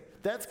 right? Like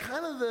that's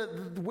kind of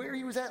the where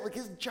he was at. Like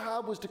his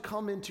job was to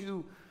come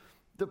into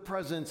the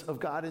presence of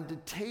God and to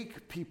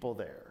take people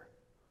there.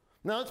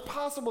 Now it's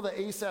possible that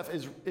Asaph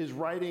is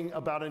writing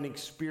about an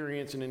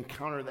experience, an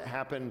encounter that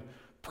happened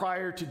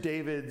prior to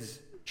David's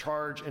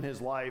charge in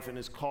his life and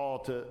his call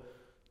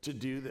to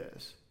do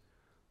this.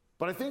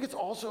 But I think it's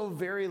also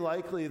very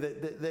likely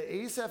that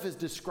Asaph is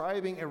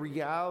describing a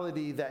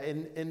reality that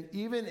and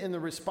even in the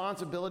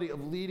responsibility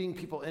of leading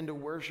people into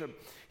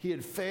worship, he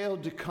had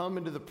failed to come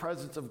into the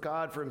presence of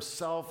God for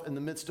himself in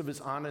the midst of his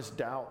honest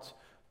doubts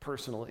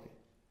personally.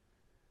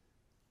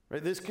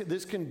 Right?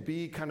 This can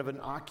be kind of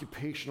an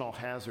occupational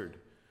hazard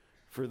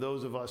for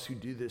those of us who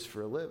do this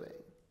for a living.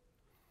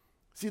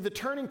 See, the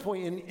turning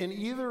point in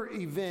either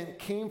event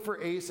came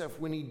for Asaph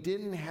when he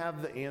didn't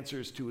have the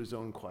answers to his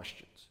own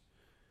questions.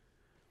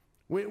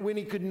 When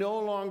he could no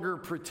longer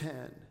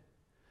pretend.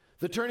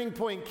 The turning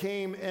point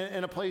came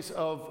in a place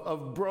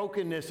of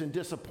brokenness and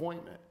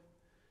disappointment.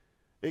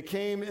 It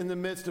came in the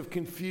midst of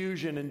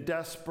confusion and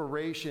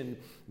desperation.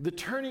 The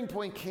turning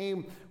point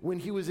came when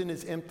he was in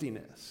his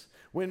emptiness.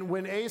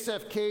 When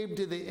Asaph came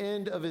to the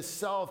end of his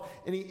self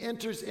and he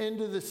enters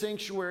into the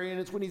sanctuary, and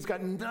it's when he's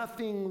got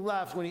nothing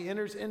left, when he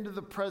enters into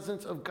the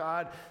presence of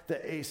God,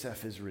 that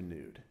Asaph is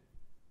renewed.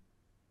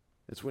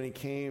 It's when he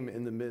came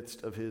in the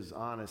midst of his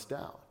honest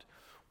doubt.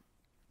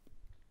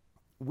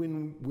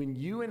 When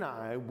you and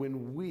I,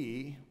 when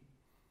we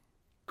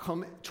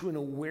come to an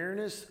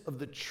awareness of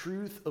the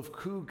truth of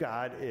who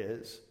God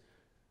is,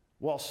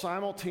 while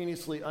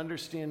simultaneously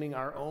understanding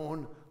our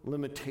own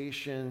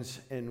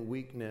limitations and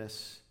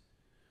weakness,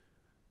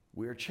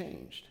 we are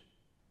changed.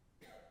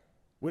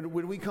 When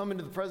we come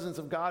into the presence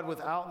of God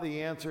without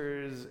the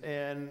answers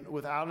and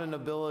without an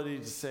ability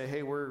to say,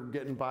 hey, we're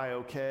getting by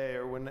okay,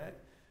 or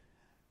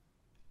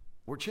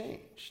we're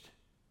changed.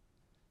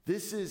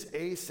 This is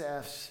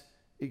Asaph's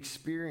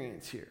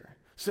experience here.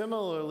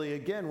 Similarly,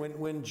 again,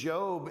 when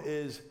Job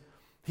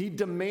he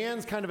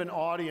demands kind of an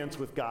audience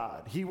with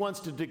God. He wants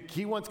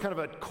kind of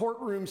a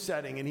courtroom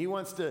setting, and he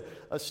wants to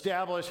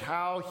establish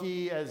how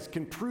he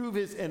can prove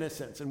his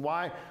innocence and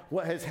why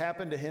what has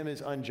happened to him is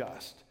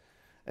unjust.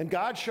 And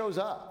God shows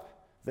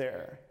up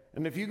there.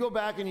 And if you go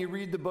back and you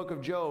read the book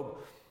of Job,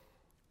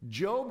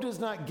 Job does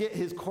not get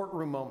his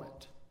courtroom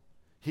moment.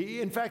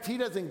 In fact, he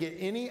doesn't get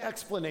any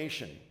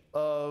explanation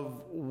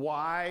of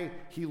why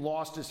he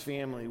lost his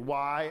family,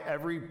 why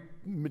every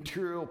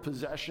material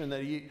possession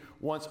that he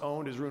once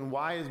owned is ruined,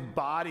 why his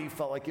body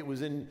felt like it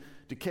was in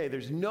decay.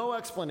 There's no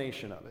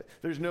explanation of it.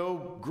 There's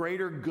no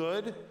greater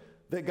good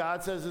that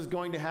God says is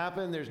going to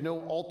happen. There's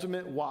no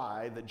ultimate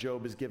why that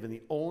Job is given.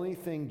 The only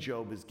thing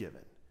Job is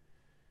given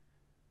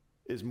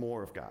is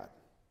more of God.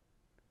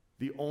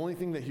 The only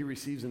thing that he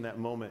receives in that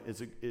moment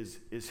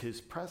is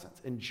his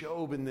presence. And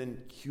Job, and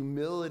then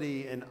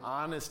humility and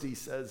honesty,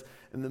 says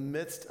in the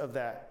midst of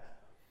that,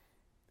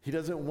 he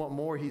doesn't want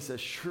more. He says,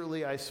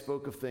 surely I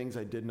spoke of things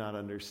I did not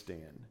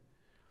understand,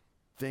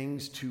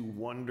 things too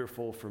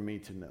wonderful for me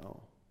to know.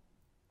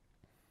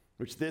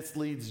 Which this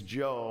leads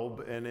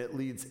Job, and it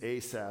leads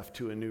Asaph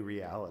to a new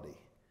reality.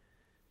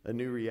 A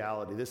new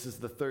reality. This is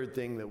the third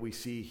thing that we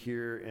see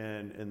here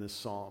in the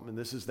psalm. And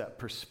this is that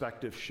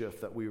perspective shift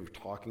that we were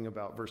talking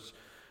about. Verse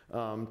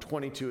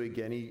 22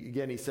 again.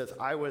 He says,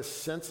 I was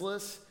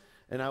senseless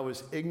and I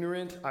was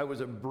ignorant. I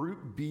was a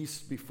brute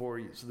beast before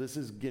you. So this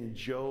is, again,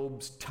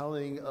 Job's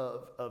telling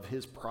of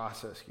his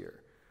process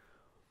here.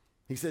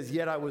 He says,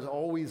 yet I was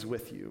always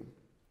with you.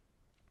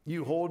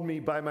 You hold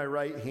me by my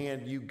right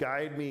hand. You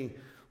guide me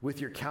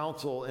with your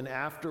counsel, and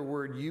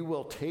afterward you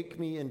will take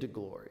me into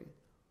glory.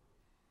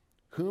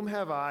 Whom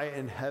have I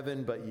in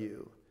heaven but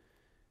you?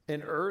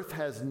 And earth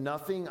has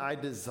nothing I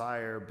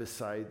desire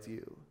besides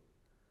you.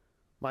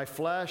 My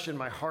flesh and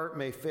my heart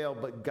may fail,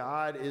 but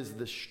God is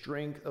the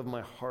strength of my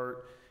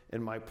heart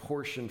and my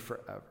portion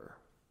forever.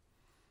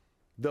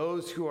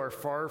 Those who are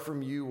far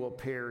from you will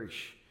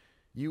perish.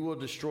 You will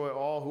destroy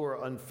all who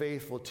are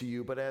unfaithful to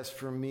you. But as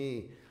for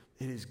me,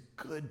 it is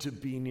good to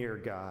be near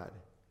God.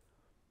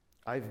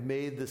 I've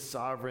made the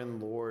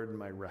sovereign Lord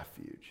my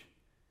refuge,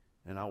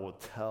 and I will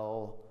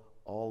tell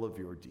all of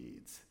your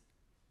deeds.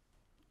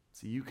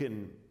 So you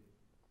can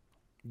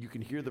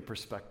hear the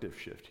perspective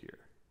shift here.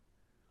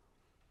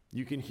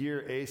 You can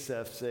hear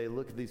Asaph say,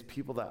 look at these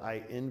people that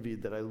I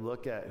envied, that I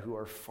look at, who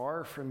are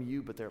far from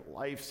you, but their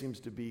life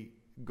seems to be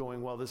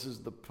going well. This is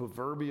the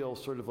proverbial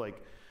sort of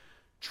like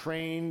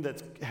train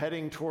that's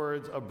heading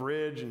towards a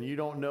bridge, and you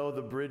don't know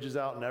the bridge is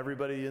out and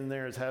everybody in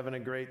there is having a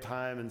great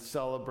time and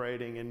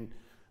celebrating, and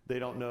they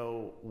don't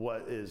know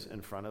what is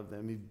in front of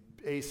them.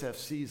 Asaph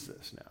sees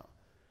this now.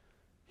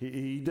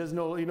 He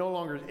no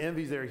longer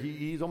envies there.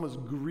 He's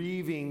almost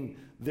grieving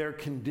their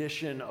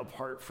condition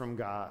apart from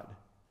God.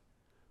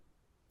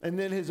 And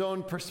then his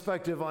own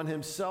perspective on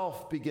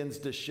himself begins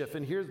to shift.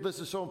 And this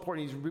is so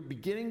important. He's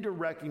beginning to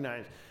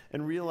recognize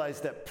and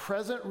realize that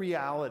present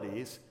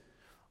realities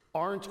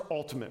aren't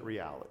ultimate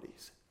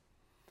realities.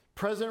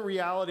 Present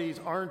realities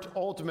aren't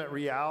ultimate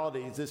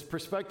realities. This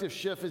perspective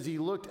shift as he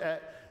looked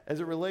at, as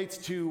it relates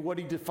to what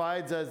he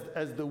defines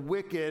as the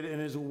wicked,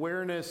 and his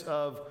awareness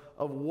of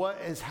what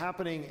is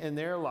happening in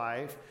their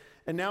life.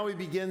 And now he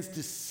begins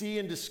to see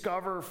and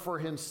discover for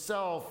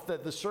himself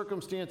that the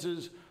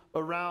circumstances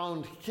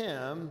around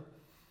him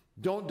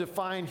don't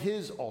define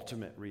his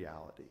ultimate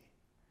reality.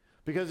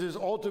 Because his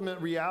ultimate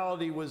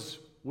reality was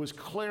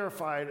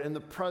clarified in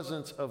the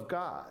presence of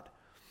God.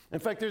 In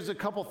fact, there's a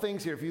couple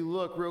things here. If you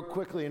look real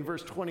quickly in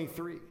verse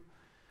 23,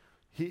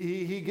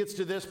 he gets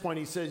to this point.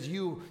 He says,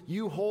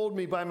 you hold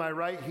me by my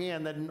right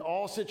hand, that in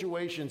all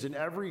situations, in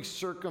every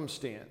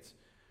circumstance.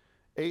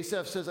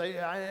 Asaph says,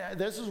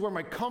 this is where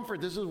my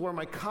comfort, this is where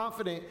my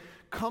confidence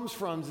comes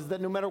from, is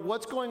that no matter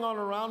what's going on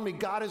around me,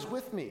 God is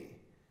with me.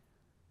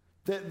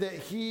 That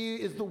he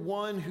is the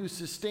one who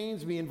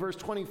sustains me. In verse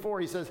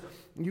 24, he says,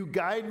 you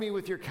guide me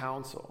with your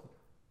counsel.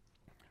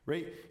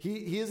 Right?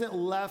 He isn't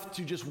left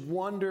to just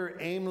wander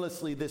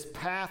aimlessly. This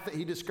path that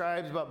he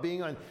describes about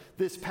being on,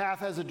 this path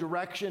has a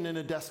direction and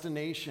a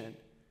destination.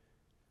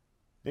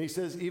 And he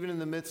says, even in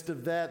the midst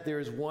of that, there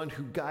is one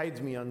who guides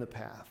me on the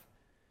path.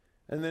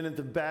 And then at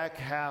the back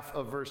half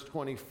of verse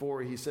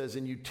 24, he says,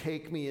 and you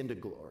take me into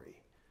glory.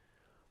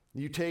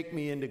 You take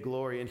me into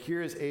glory. And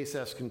here is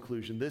Asaph's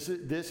conclusion. This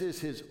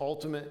is his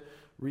ultimate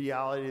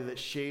reality that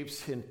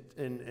shapes him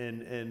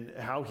and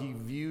how he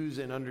views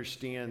and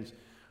understands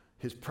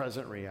his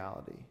present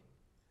reality.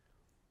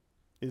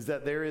 Is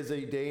that there is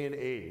a day and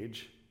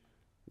age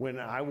when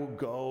I will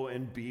go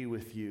and be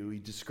with you. He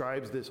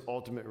describes this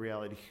ultimate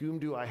reality. Whom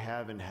do I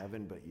have in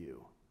heaven but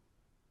you?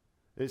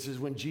 This is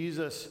when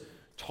Jesus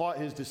taught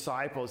his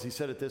disciples. He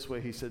said it this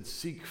way. He said,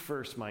 seek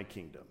first my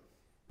kingdom.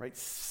 Right?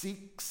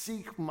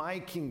 Seek my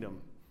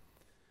kingdom.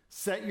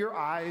 Set your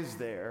eyes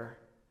there.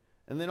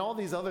 And then all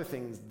these other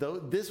things, though,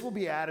 this will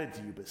be added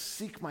to you, but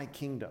seek my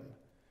kingdom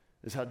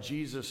is how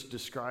Jesus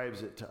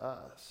describes it to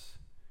us.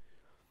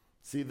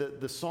 See,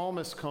 the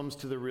psalmist comes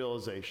to the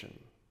realization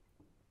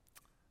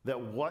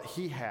that what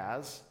he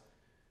has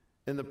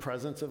in the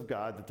presence of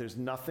God, that there's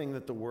nothing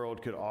that the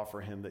world could offer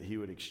him that he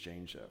would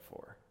exchange that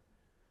for.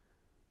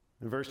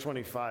 In verse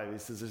 25, he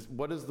says,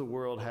 what does the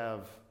world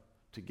have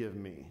to give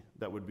me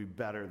that would be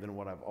better than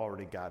what I've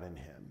already got in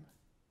him?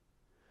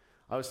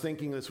 I was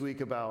thinking this week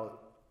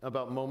about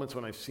moments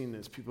when I've seen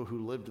this, people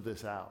who lived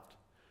this out.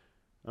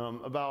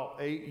 About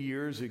 8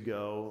 years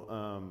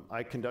ago,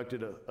 I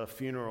conducted a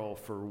funeral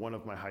for one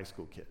of my high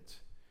school kids.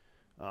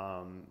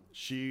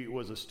 She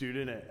was a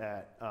student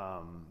at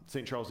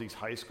St. Charles East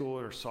High School.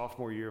 Her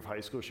sophomore year of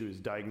high school, she was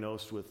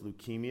diagnosed with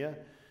leukemia,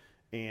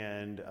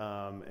 and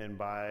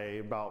by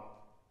about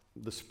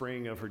the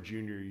spring of her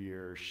junior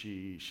year,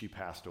 she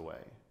passed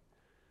away.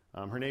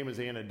 Her name is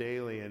Anna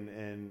Daly,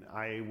 and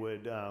I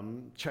would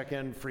check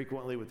in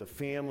frequently with the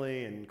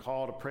family and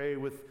call to pray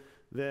with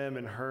them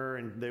and her,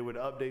 and they would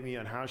update me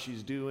on how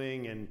she's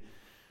doing. And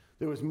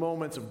there was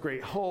moments of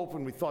great hope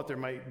when we thought there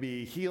might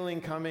be healing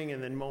coming,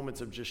 and then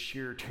moments of just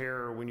sheer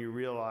terror when you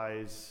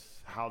realize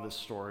how this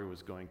story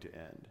was going to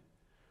end.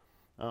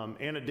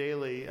 Anna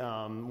Daly,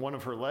 one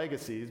of her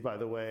legacies, by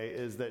the way,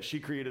 is that she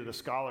created a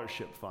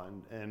scholarship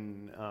fund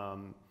and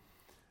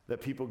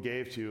that people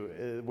gave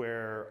to,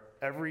 where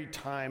every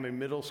time a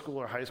middle school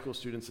or high school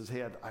student says,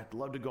 hey, I'd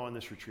love to go on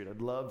this retreat,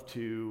 I'd love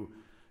to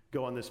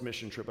go on this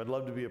mission trip, I'd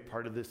love to be a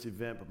part of this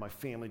event, but my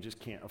family just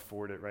can't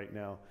afford it right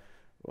now.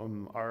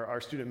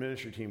 Our student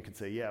ministry team can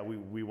say, yeah,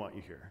 we want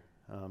you here,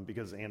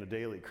 because Anna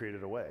Daly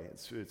created a way.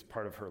 It's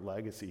part of her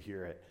legacy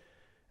here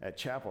at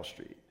Chapel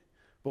Street.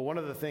 But one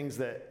of the things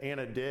that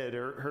Anna did,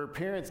 her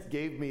parents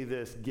gave me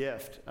this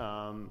gift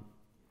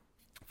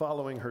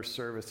following her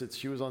service.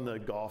 She was on the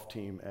golf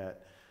team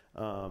at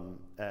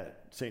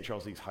St.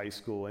 Charles East High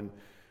School, and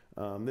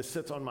this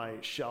sits on my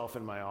shelf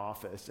in my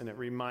office, and it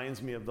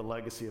reminds me of the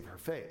legacy of her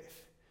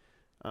faith.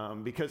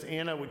 Because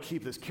Anna would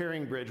keep this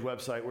Caring Bridge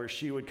website where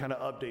she would kind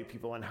of update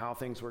people on how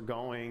things were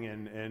going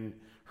and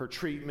her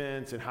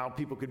treatments and how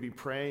people could be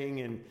praying.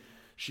 And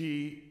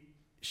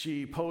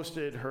she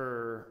posted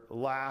her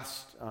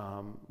last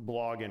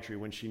blog entry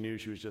when she knew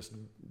she was just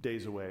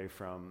days away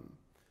from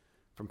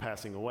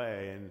passing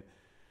away. And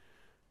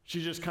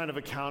she just kind of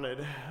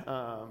accounted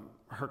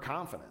her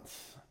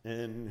confidence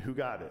in who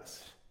God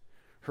is,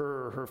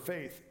 her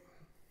faith.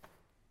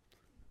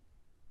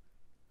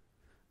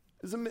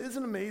 It's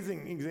an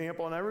amazing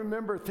example. And I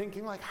remember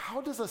thinking, like,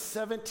 how does a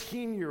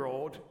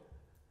 17-year-old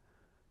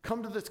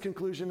come to this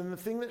conclusion? And the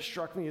thing that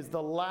struck me is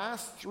the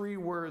last 3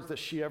 words that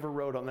she ever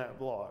wrote on that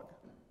blog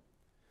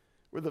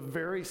were the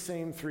very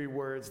same 3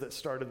 words that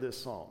started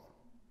this psalm.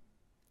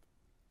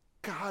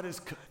 God is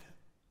good.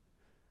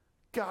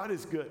 God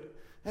is good.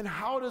 And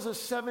how does a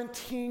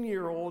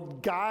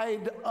 17-year-old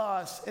guide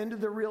us into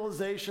the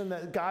realization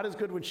that God is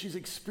good when she's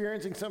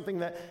experiencing something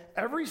that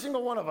every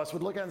single one of us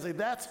would look at and say,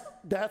 that's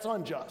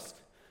unjust.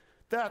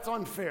 That's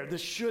unfair.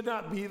 This should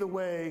not be the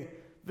way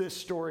this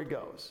story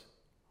goes.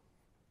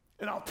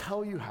 And I'll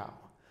tell you how.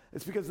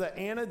 It's because that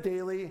Anna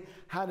Daly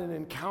had an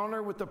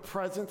encounter with the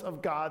presence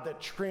of God that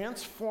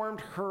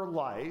transformed her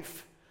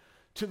life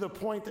to the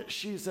point that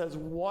she says,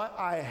 what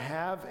I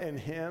have in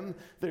him,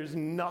 there's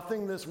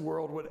nothing this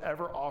world would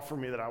ever offer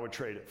me that I would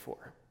trade it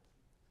for.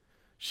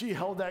 She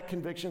held that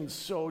conviction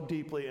so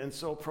deeply and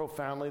so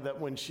profoundly that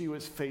when she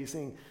was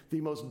facing the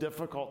most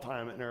difficult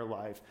time in her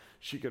life,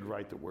 she could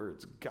write the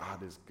words,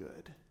 God is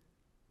good.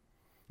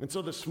 And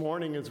so this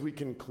morning, as we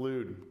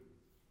conclude,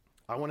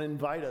 I want to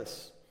invite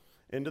us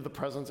into the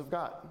presence of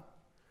God.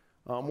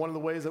 One of the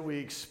ways that we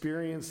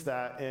experience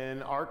that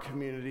in our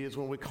community is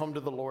when we come to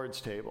the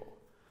Lord's table.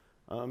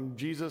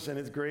 Jesus and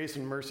his grace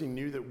and mercy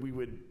knew that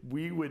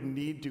we would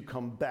need to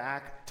come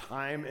back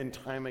time and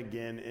time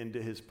again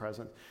into his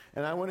presence.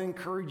 And I want to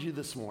encourage you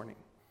this morning,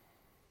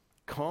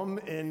 come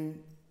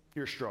in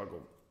your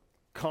struggle.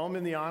 Come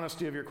in the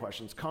honesty of your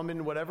questions. Come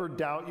in whatever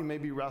doubt you may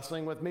be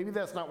wrestling with. Maybe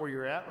that's not where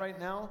you're at right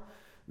now.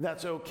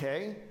 That's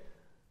okay.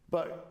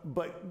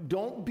 But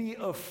don't be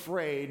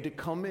afraid to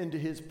come into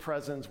his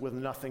presence with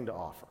nothing to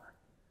offer.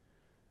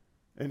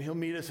 And he'll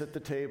meet us at the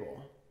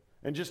table.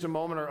 In just a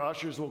moment, our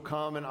ushers will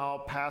come and I'll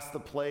pass the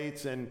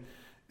plates and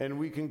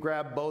we can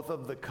grab both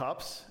of the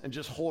cups and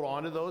just hold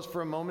on to those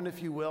for a moment,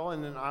 if you will.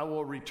 And then I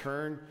will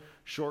return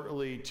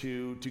shortly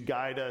to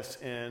guide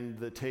us in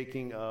the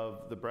taking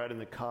of the bread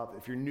and the cup.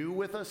 If you're new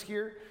with us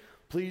here,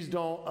 please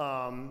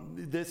don't,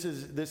 this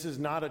is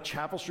not a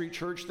Chapel Street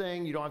Church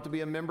thing. You don't have to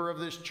be a member of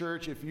this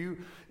church. If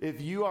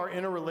you are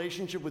in a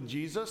relationship with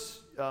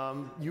Jesus,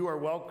 you are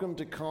welcome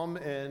to come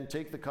and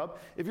take the cup.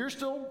 If you're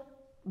still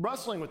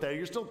wrestling with that,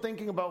 you're still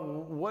thinking about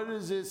what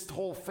is this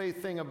whole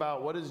faith thing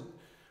about? What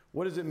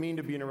does it mean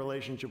to be in a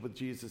relationship with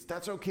Jesus?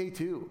 That's okay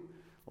too.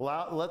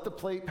 Let the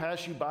plate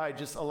pass you by.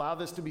 Just allow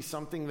this to be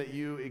something that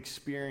you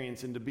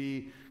experience and to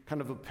be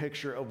kind of a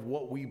picture of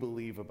what we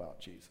believe about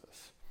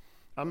Jesus.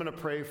 I'm going to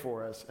pray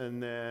for us,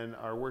 and then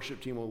our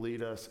worship team will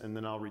lead us, and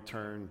then I'll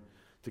return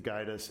to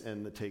guide us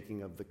in the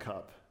taking of the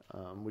cup.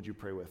 Would you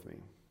pray with me?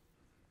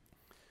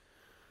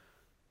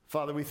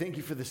 Father, we thank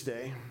you for this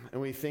day,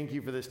 and we thank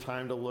you for this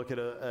time to look at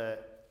a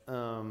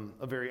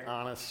very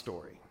honest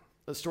story,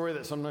 a story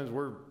that sometimes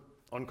we're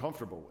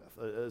uncomfortable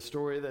with, a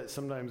story that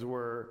sometimes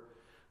we're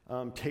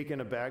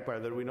taken aback by,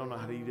 that we don't know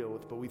how to deal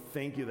with. But we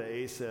thank you that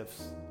Asaph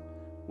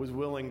was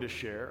willing to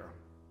share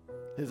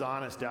his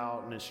honest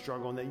doubt and his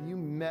struggle, and that you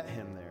met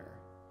him there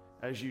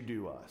as you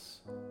do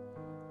us.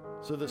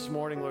 So this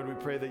morning, Lord, we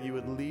pray that you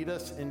would lead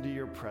us into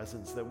your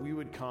presence, that we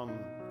would come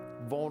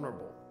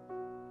vulnerable,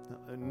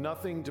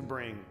 nothing to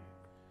bring.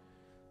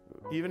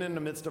 Even in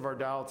the midst of our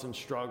doubts and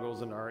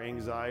struggles and our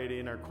anxiety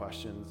and our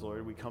questions,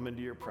 Lord, we come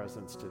into your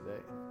presence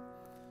today.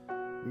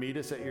 Meet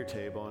us at your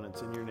table, and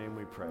it's in your name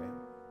we pray.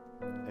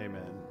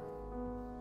 Amen.